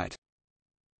emitting light.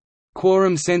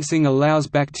 Quorum sensing allows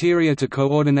bacteria to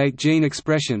coordinate gene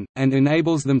expression, and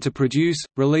enables them to produce,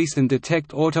 release and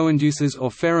detect autoinducers or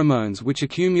pheromones which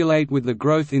accumulate with the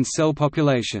growth in cell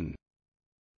population.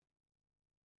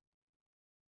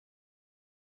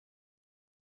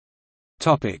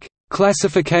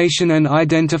 Classification and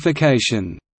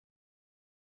identification.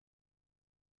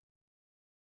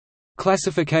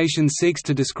 Classification seeks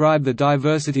to describe the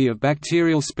diversity of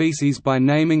bacterial species by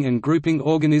naming and grouping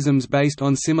organisms based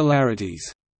on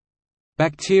similarities.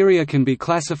 Bacteria can be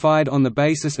classified on the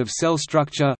basis of cell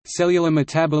structure, cellular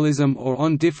metabolism or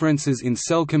on differences in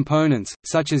cell components,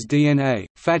 such as DNA,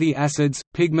 fatty acids,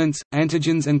 pigments,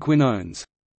 antigens and quinones.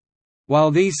 While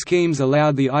these schemes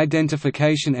allowed the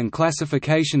identification and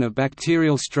classification of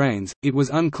bacterial strains, it was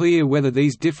unclear whether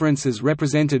these differences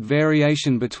represented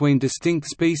variation between distinct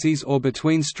species or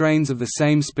between strains of the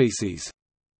same species.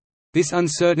 This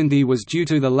uncertainty was due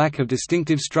to the lack of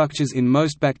distinctive structures in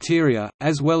most bacteria,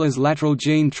 as well as lateral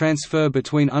gene transfer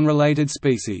between unrelated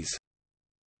species.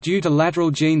 Due to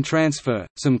lateral gene transfer,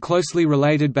 some closely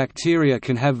related bacteria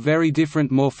can have very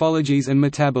different morphologies and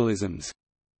metabolisms.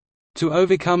 To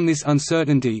overcome this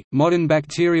uncertainty, modern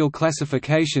bacterial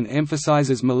classification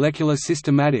emphasizes molecular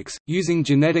systematics, using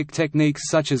genetic techniques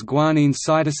such as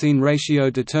guanine-cytosine ratio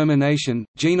determination,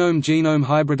 genome-genome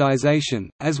hybridization,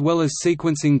 as well as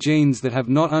sequencing genes that have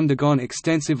not undergone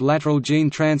extensive lateral gene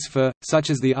transfer, such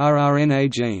as the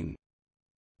rRNA gene.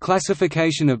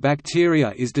 Classification of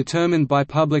bacteria is determined by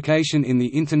publication in the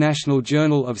International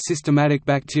Journal of Systematic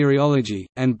Bacteriology,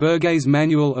 and Bergey's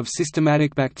Manual of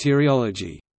Systematic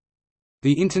Bacteriology.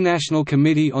 The International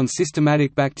Committee on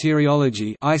Systematic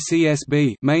Bacteriology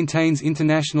 (ICSB) maintains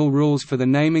international rules for the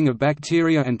naming of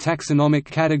bacteria and taxonomic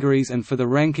categories and for the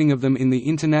ranking of them in the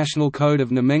International Code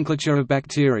of Nomenclature of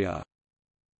Bacteria.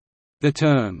 The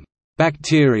term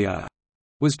bacteria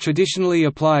was traditionally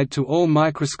applied to all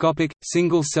microscopic,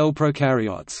 single-cell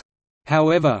prokaryotes.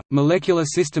 However, molecular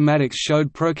systematics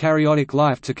showed prokaryotic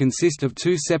life to consist of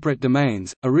two separate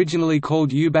domains, originally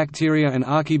called eubacteria and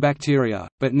archaebacteria,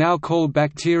 but now called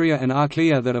bacteria and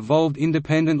archaea, that evolved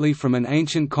independently from an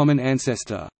ancient common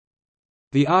ancestor.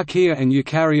 The archaea and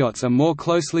eukaryotes are more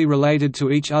closely related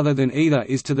to each other than either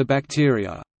is to the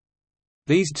bacteria.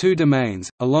 These two domains,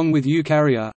 along with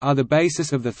eukarya, are the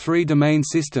basis of the three-domain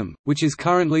system, which is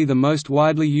currently the most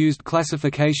widely used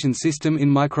classification system in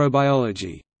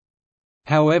microbiology.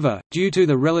 However, due to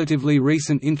the relatively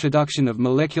recent introduction of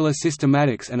molecular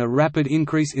systematics and a rapid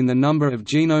increase in the number of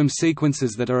genome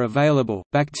sequences that are available,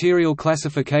 bacterial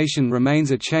classification remains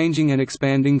a changing and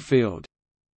expanding field.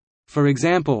 For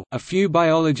example, a few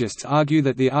biologists argue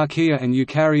that the archaea and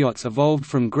eukaryotes evolved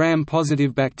from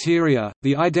gram-positive bacteria.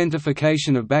 The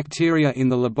identification of bacteria in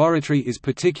the laboratory is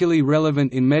particularly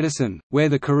relevant in medicine, where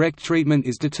the correct treatment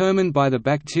is determined by the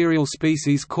bacterial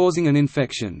species causing an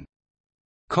infection.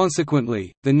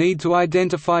 Consequently, the need to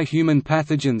identify human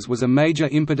pathogens was a major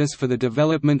impetus for the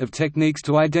development of techniques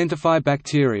to identify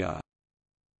bacteria.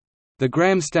 The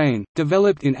Gram stain,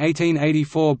 developed in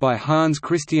 1884 by Hans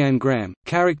Christian Gram,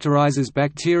 characterizes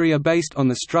bacteria based on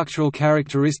the structural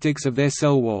characteristics of their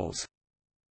cell walls.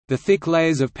 The thick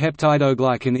layers of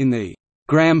peptidoglycan in the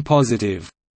gram-positive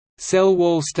cell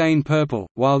wall stain purple,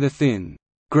 while the thin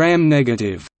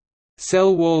gram-negative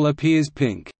cell wall appears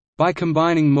pink. By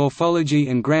combining morphology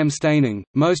and gram staining,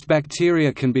 most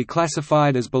bacteria can be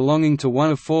classified as belonging to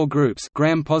one of four groups: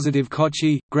 gram-positive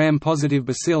Cocci, gram-positive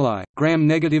bacilli,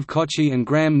 gram-negative Cocci and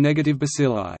gram-negative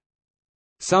bacilli.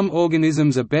 Some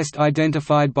organisms are best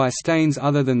identified by stains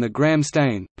other than the gram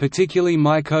stain, particularly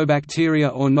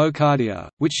mycobacteria or nocardia,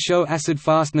 which show acid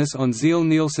fastness on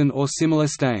Zeil-Nielsen or similar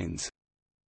stains.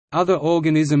 Other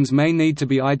organisms may need to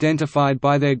be identified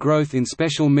by their growth in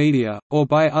special media, or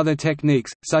by other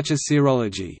techniques, such as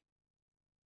serology.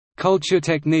 Culture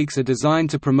techniques are designed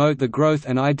to promote the growth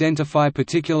and identify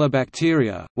particular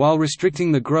bacteria, while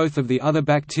restricting the growth of the other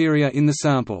bacteria in the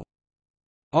sample.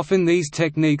 Often these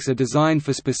techniques are designed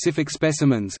for specific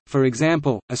specimens. For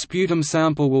example, a sputum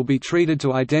sample will be treated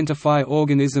to identify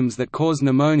organisms that cause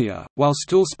pneumonia, while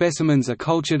stool specimens are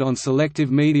cultured on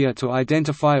selective media to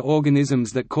identify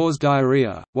organisms that cause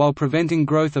diarrhea, while preventing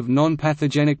growth of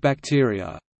non-pathogenic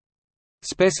bacteria.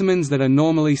 Specimens that are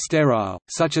normally sterile,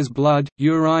 such as blood,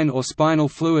 urine or spinal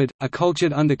fluid, are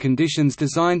cultured under conditions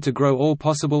designed to grow all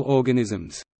possible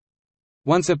organisms.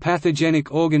 Once a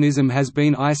pathogenic organism has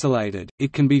been isolated,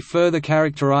 it can be further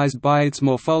characterized by its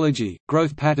morphology,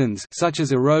 growth patterns such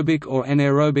as aerobic or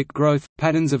anaerobic growth,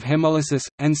 patterns of hemolysis,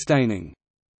 and staining.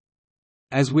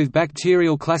 As with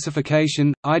bacterial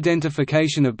classification,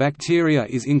 identification of bacteria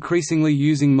is increasingly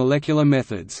using molecular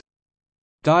methods.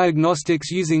 Diagnostics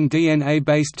using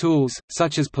DNA-based tools,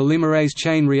 such as polymerase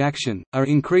chain reaction, are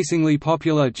increasingly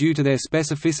popular due to their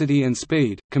specificity and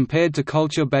speed, compared to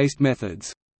culture-based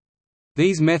methods.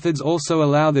 These methods also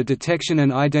allow the detection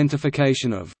and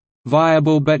identification of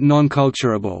viable but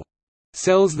non-culturable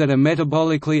cells that are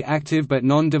metabolically active but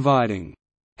non-dividing.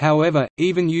 However,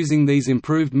 even using these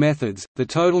improved methods, the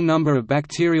total number of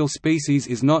bacterial species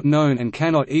is not known and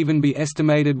cannot even be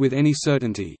estimated with any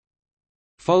certainty.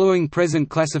 Following present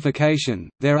classification,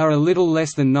 there are a little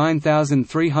less than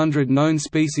 9,300 known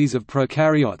species of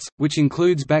prokaryotes, which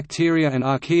includes bacteria and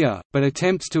archaea, but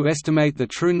attempts to estimate the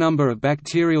true number of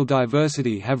bacterial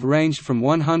diversity have ranged from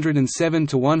 107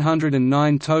 to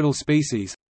 109 total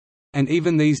species, and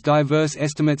even these diverse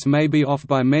estimates may be off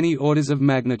by many orders of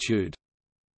magnitude.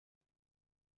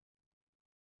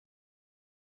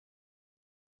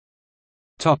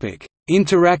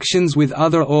 Interactions with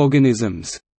other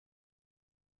organisms.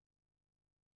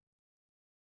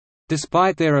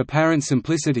 Despite their apparent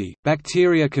simplicity,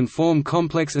 bacteria can form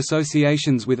complex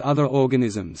associations with other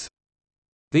organisms.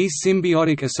 These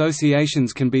symbiotic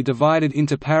associations can be divided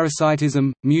into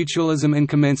parasitism, mutualism and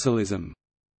commensalism.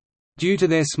 Due to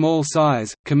their small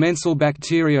size, commensal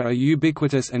bacteria are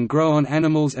ubiquitous and grow on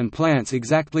animals and plants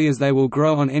exactly as they will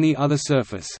grow on any other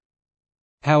surface.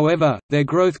 However, their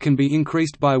growth can be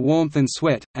increased by warmth and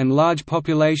sweat, and large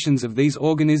populations of these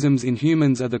organisms in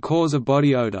humans are the cause of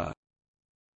body odor.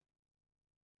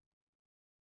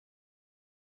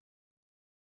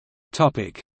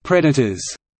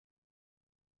 Predators.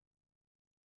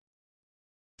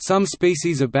 Some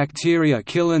species of bacteria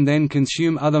kill and then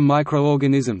consume other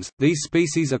microorganisms. These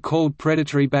species are called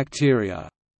predatory bacteria.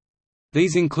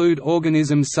 These include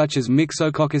organisms such as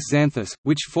Myxococcus xanthus,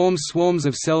 which forms swarms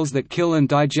of cells that kill and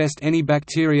digest any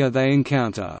bacteria they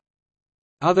encounter.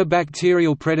 Other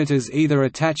bacterial predators either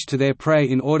attach to their prey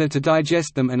in order to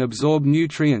digest them and absorb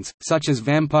nutrients, such as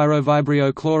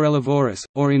Vampirovibrio chlorellivorus,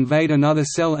 or invade another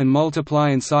cell and multiply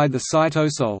inside the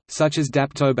cytosol, such as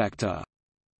Daptobacter.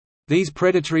 These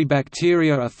predatory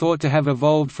bacteria are thought to have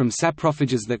evolved from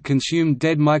saprophages that consumed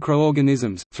dead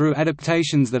microorganisms, through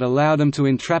adaptations that allow them to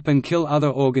entrap and kill other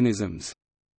organisms.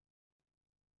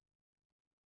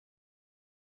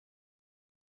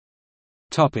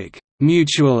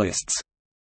 Mutualists.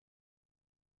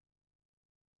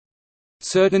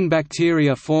 Certain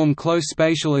bacteria form close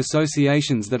spatial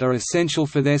associations that are essential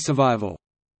for their survival.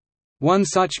 One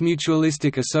such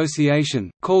mutualistic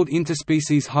association, called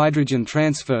interspecies hydrogen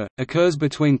transfer, occurs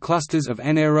between clusters of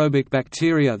anaerobic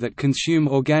bacteria that consume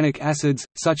organic acids,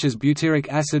 such as butyric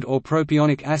acid or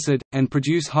propionic acid, and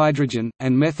produce hydrogen,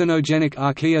 and methanogenic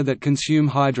archaea that consume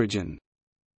hydrogen.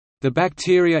 The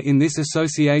bacteria in this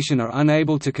association are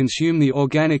unable to consume the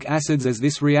organic acids as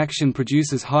this reaction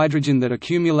produces hydrogen that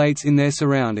accumulates in their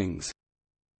surroundings.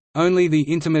 Only the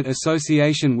intimate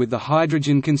association with the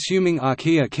hydrogen-consuming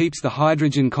archaea keeps the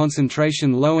hydrogen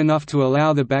concentration low enough to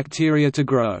allow the bacteria to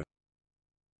grow.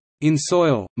 In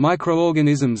soil,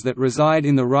 microorganisms that reside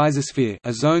in the rhizosphere,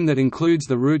 a zone that includes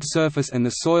the root surface and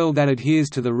the soil that adheres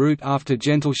to the root after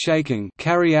gentle shaking,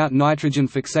 carry out nitrogen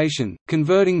fixation,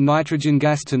 converting nitrogen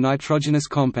gas to nitrogenous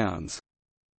compounds.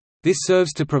 This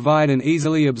serves to provide an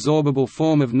easily absorbable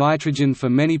form of nitrogen for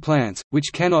many plants,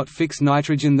 which cannot fix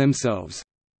nitrogen themselves.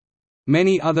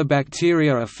 Many other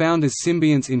bacteria are found as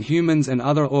symbionts in humans and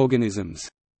other organisms.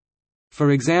 For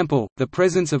example, the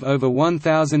presence of over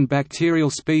 1,000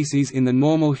 bacterial species in the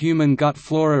normal human gut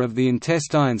flora of the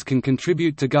intestines can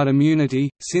contribute to gut immunity,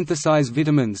 synthesize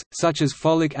vitamins, such as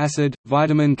folic acid,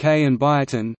 vitamin K and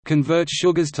biotin, convert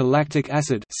sugars to lactic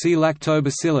acid, see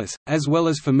lactobacillus, as well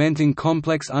as fermenting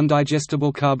complex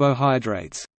undigestible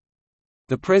carbohydrates.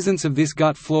 The presence of this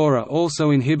gut flora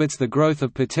also inhibits the growth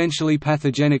of potentially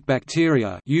pathogenic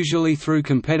bacteria, usually through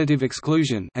competitive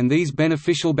exclusion, and these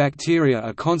beneficial bacteria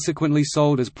are consequently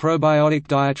sold as probiotic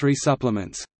dietary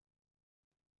supplements.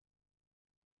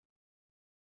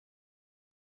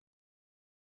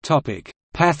 Topic: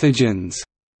 Pathogens.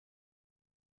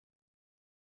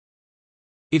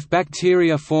 If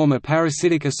bacteria form a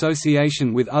parasitic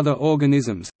association with other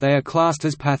organisms, they are classed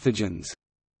as pathogens.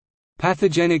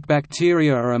 Pathogenic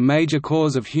bacteria are a major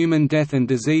cause of human death and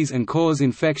disease and cause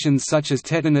infections such as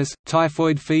tetanus,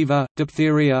 typhoid fever,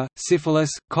 diphtheria,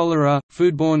 syphilis, cholera,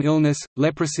 foodborne illness,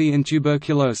 leprosy and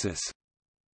tuberculosis.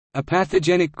 A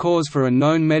pathogenic cause for a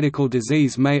known medical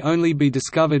disease may only be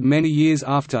discovered many years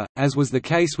after, as was the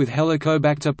case with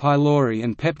Helicobacter pylori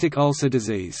and peptic ulcer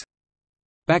disease.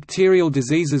 Bacterial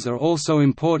diseases are also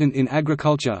important in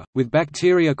agriculture, with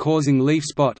bacteria causing leaf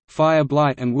spot, fire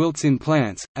blight and wilts in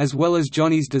plants, as well as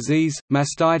Johne's disease,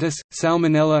 mastitis,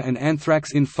 salmonella and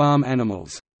anthrax in farm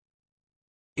animals.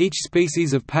 Each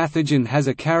species of pathogen has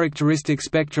a characteristic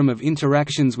spectrum of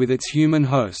interactions with its human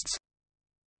hosts.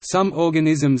 Some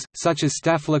organisms, such as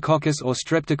Staphylococcus or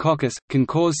Streptococcus, can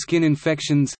cause skin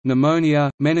infections, pneumonia,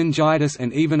 meningitis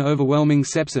and even overwhelming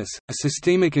sepsis, a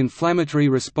systemic inflammatory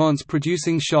response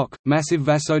producing shock, massive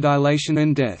vasodilation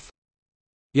and death.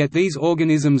 Yet these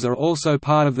organisms are also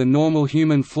part of the normal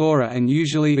human flora and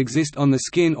usually exist on the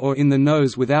skin or in the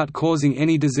nose without causing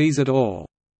any disease at all.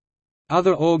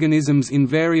 Other organisms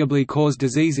invariably cause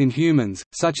disease in humans,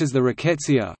 such as the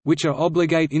rickettsia, which are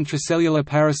obligate intracellular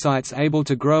parasites able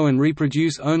to grow and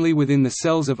reproduce only within the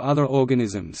cells of other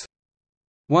organisms.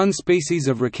 One species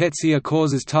of rickettsia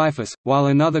causes typhus, while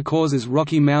another causes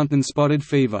Rocky Mountain spotted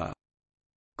fever.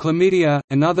 Chlamydia,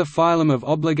 another phylum of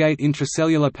obligate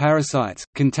intracellular parasites,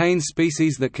 contains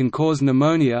species that can cause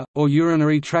pneumonia, or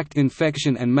urinary tract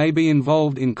infection and may be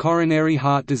involved in coronary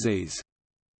heart disease.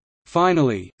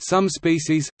 Finally, some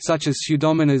species, such as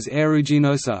Pseudomonas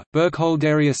aeruginosa,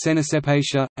 Burkholderia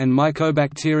senescapacea, and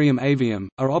Mycobacterium avium,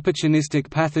 are opportunistic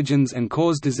pathogens and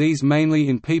cause disease mainly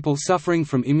in people suffering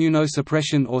from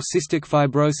immunosuppression or cystic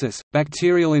fibrosis.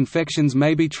 Bacterial infections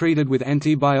may be treated with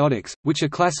antibiotics, which are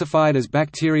classified as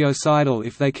bactericidal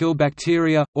if they kill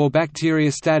bacteria, or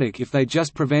bacteriostatic if they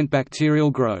just prevent bacterial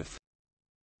growth.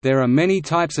 There are many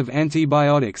types of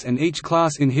antibiotics, and each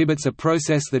class inhibits a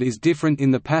process that is different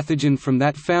in the pathogen from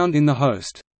that found in the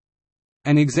host.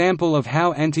 An example of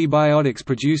how antibiotics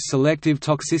produce selective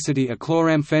toxicity are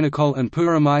chloramphenicol and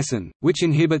puramycin, which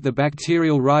inhibit the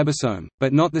bacterial ribosome,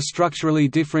 but not the structurally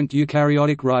different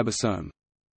eukaryotic ribosome.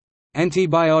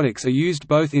 Antibiotics are used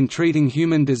both in treating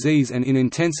human disease and in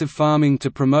intensive farming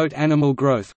to promote animal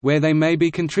growth, where they may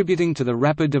be contributing to the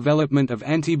rapid development of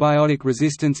antibiotic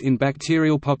resistance in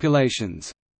bacterial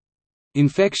populations.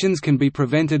 Infections can be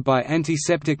prevented by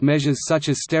antiseptic measures such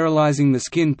as sterilizing the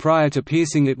skin prior to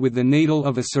piercing it with the needle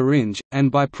of a syringe, and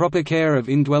by proper care of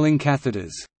indwelling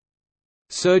catheters.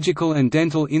 Surgical and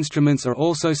dental instruments are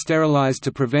also sterilized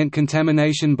to prevent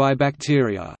contamination by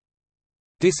bacteria.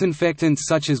 Disinfectants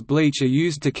such as bleach are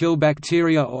used to kill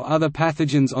bacteria or other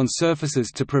pathogens on surfaces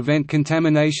to prevent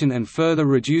contamination and further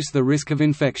reduce the risk of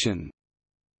infection.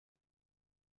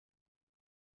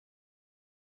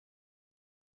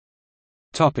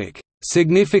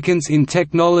 Significance in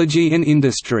technology and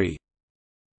industry.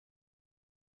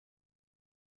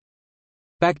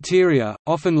 Bacteria,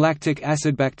 often lactic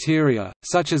acid bacteria,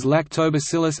 such as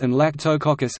Lactobacillus and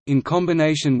Lactococcus, in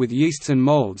combination with yeasts and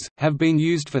molds, have been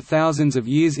used for thousands of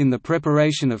years in the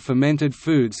preparation of fermented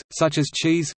foods, such as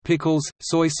cheese, pickles,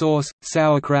 soy sauce,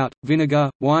 sauerkraut, vinegar,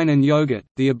 wine and yogurt.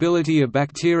 The ability of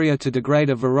bacteria to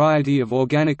degrade a variety of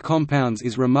organic compounds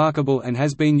is remarkable and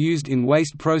has been used in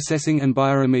waste processing and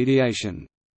bioremediation.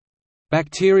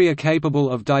 Bacteria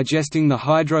capable of digesting the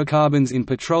hydrocarbons in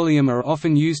petroleum are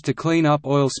often used to clean up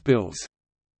oil spills.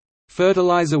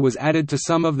 Fertilizer was added to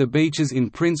some of the beaches in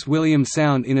Prince William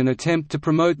Sound in an attempt to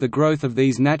promote the growth of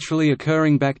these naturally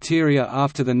occurring bacteria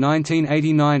after the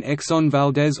 1989 Exxon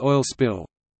Valdez oil spill.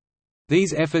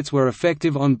 These efforts were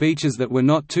effective on beaches that were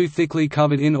not too thickly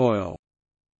covered in oil.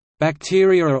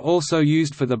 Bacteria are also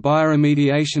used for the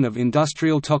bioremediation of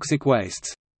industrial toxic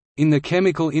wastes. In the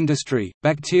chemical industry,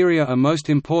 bacteria are most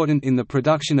important in the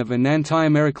production of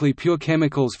enantiomerically pure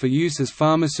chemicals for use as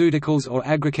pharmaceuticals or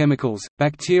agrochemicals.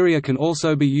 Bacteria can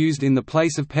also be used in the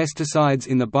place of pesticides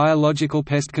in the biological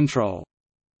pest control.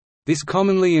 This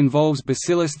commonly involves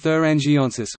Bacillus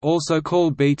thuringiensis, also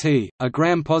called Bt, a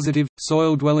gram-positive,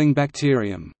 soil-dwelling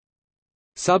bacterium.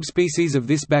 Subspecies of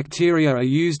this bacteria are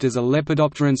used as a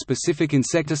lepidopteran-specific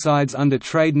insecticides under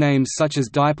trade names such as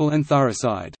dipel and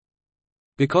thuricide.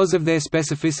 Because of their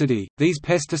specificity, these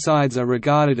pesticides are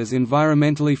regarded as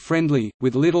environmentally friendly,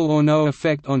 with little or no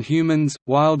effect on humans,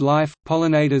 wildlife,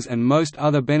 pollinators, and most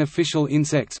other beneficial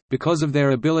insects. Because of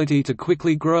their ability to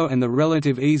quickly grow and the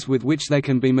relative ease with which they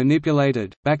can be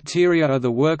manipulated, bacteria are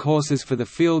the workhorses for the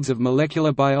fields of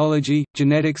molecular biology,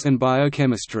 genetics, and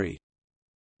biochemistry.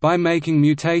 By making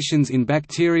mutations in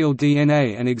bacterial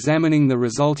DNA and examining the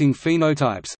resulting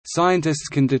phenotypes, scientists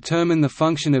can determine the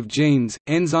function of genes,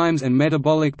 enzymes and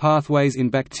metabolic pathways in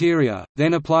bacteria,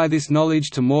 then apply this knowledge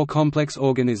to more complex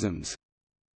organisms.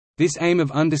 This aim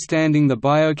of understanding the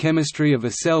biochemistry of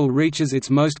a cell reaches its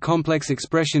most complex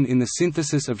expression in the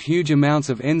synthesis of huge amounts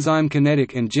of enzyme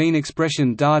kinetic and gene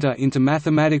expression data into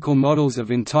mathematical models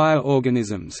of entire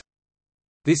organisms.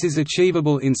 This is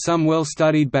achievable in some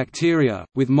well-studied bacteria,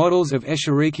 with models of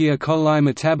Escherichia coli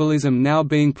metabolism now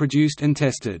being produced and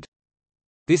tested.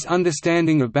 This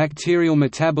understanding of bacterial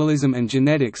metabolism and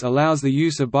genetics allows the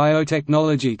use of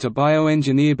biotechnology to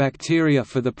bioengineer bacteria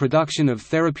for the production of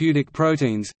therapeutic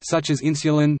proteins, such as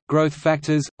insulin, growth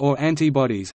factors, or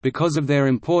antibodies. Because of their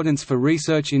importance for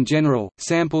research in general,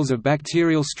 samples of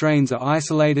bacterial strains are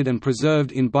isolated and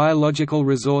preserved in biological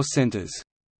resource centers.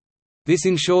 This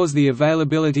ensures the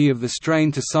availability of the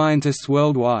strain to scientists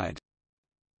worldwide.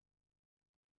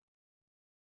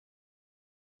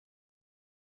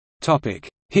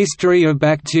 History of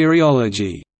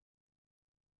bacteriology.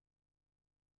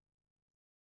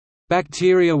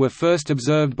 Bacteria were first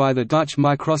observed by the Dutch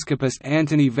microscopist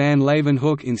Antony van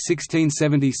Leeuwenhoek in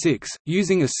 1676,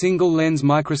 using a single-lens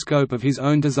microscope of his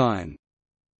own design.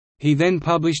 He then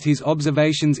published his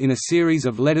observations in a series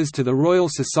of letters to the Royal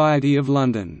Society of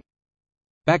London.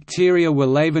 Bacteria were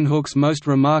Leeuwenhoek's most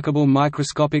remarkable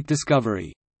microscopic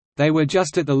discovery. They were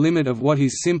just at the limit of what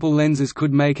his simple lenses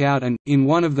could make out and, in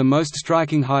one of the most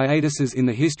striking hiatuses in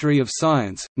the history of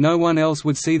science, no one else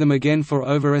would see them again for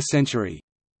over a century.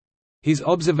 His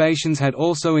observations had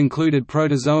also included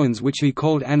protozoans which he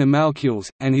called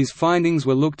animalcules, and his findings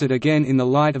were looked at again in the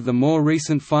light of the more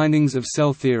recent findings of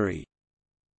cell theory.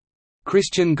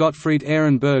 Christian Gottfried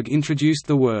Ehrenberg introduced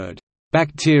the word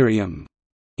 «bacterium»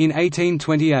 in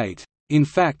 1828. In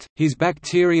fact, his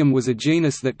Bacterium was a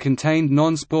genus that contained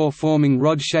non-spore-forming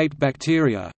rod-shaped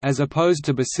bacteria, as opposed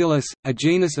to Bacillus, a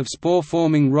genus of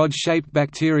spore-forming rod-shaped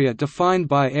bacteria defined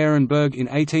by Ehrenberg in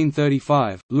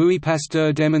 1835. Louis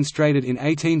Pasteur demonstrated in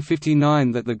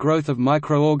 1859 that the growth of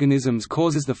microorganisms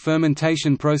causes the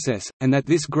fermentation process, and that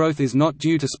this growth is not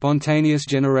due to spontaneous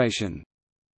generation.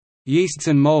 Yeasts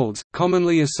and molds,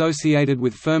 commonly associated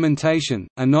with fermentation,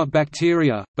 are not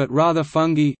bacteria, but rather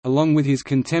fungi. Along with his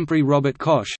contemporary Robert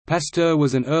Koch, Pasteur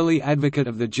was an early advocate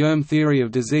of the germ theory of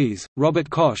disease.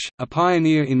 Robert Koch, a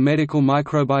pioneer in medical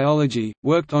microbiology,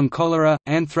 worked on cholera,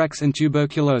 anthrax, and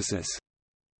tuberculosis.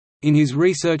 In his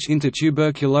research into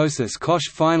tuberculosis, Koch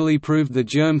finally proved the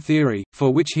germ theory,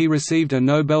 for which he received a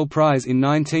Nobel Prize in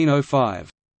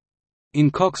 1905. In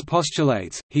Koch's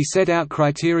postulates, he set out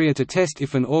criteria to test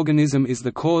if an organism is the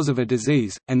cause of a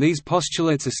disease, and these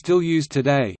postulates are still used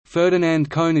today. Ferdinand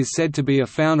Kohn is said to be a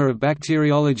founder of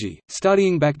bacteriology,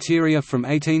 studying bacteria from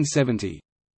 1870.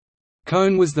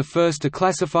 Kohn was the first to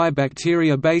classify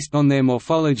bacteria based on their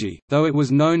morphology. Though it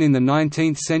was known in the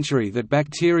 19th century that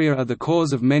bacteria are the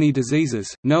cause of many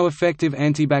diseases, no effective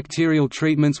antibacterial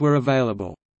treatments were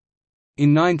available.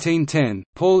 In 1910,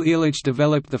 Paul Ehrlich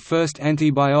developed the first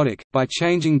antibiotic, by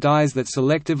changing dyes that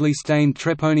selectively stained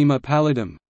Treponema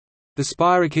pallidum—the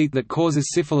spirochete that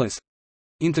causes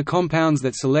syphilis—into compounds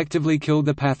that selectively killed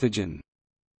the pathogen.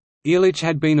 Ehrlich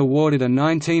had been awarded a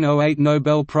 1908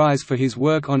 Nobel Prize for his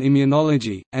work on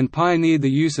immunology, and pioneered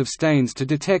the use of stains to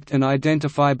detect and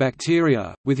identify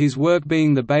bacteria, with his work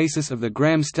being the basis of the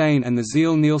Gram stain and the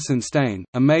Zeil-Nielsen stain.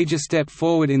 A major step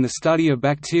forward in the study of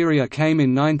bacteria came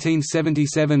in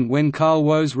 1977 when Carl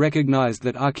Woese recognized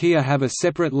that archaea have a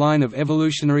separate line of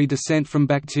evolutionary descent from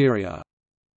bacteria.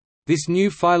 This new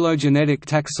phylogenetic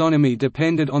taxonomy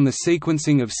depended on the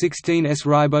sequencing of 16S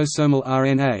ribosomal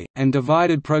RNA, and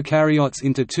divided prokaryotes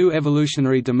into two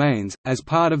evolutionary domains, as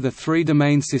part of the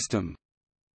three-domain system.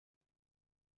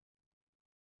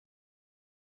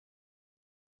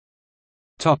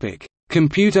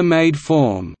 Computer-made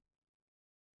form.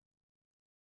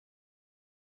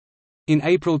 In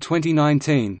April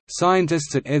 2019,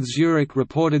 scientists at ETH Zurich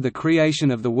reported the creation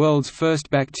of the world's first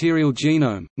bacterial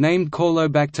genome, named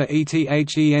Caulobacter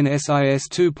Ethensis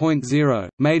 2.0,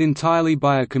 made entirely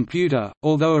by a computer,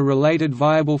 although a related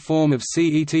viable form of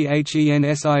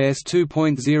Ethensis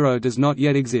 2.0 does not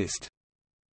yet exist.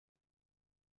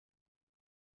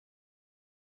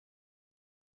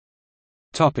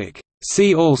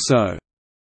 See also: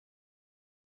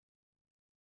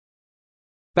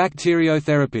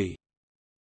 Bacteriotherapy,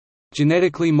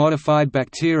 genetically modified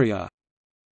bacteria,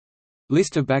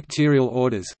 list of bacterial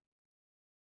orders,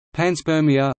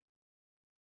 panspermia,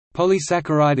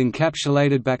 polysaccharide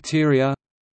encapsulated bacteria,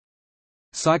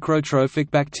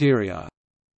 psychrotrophic bacteria.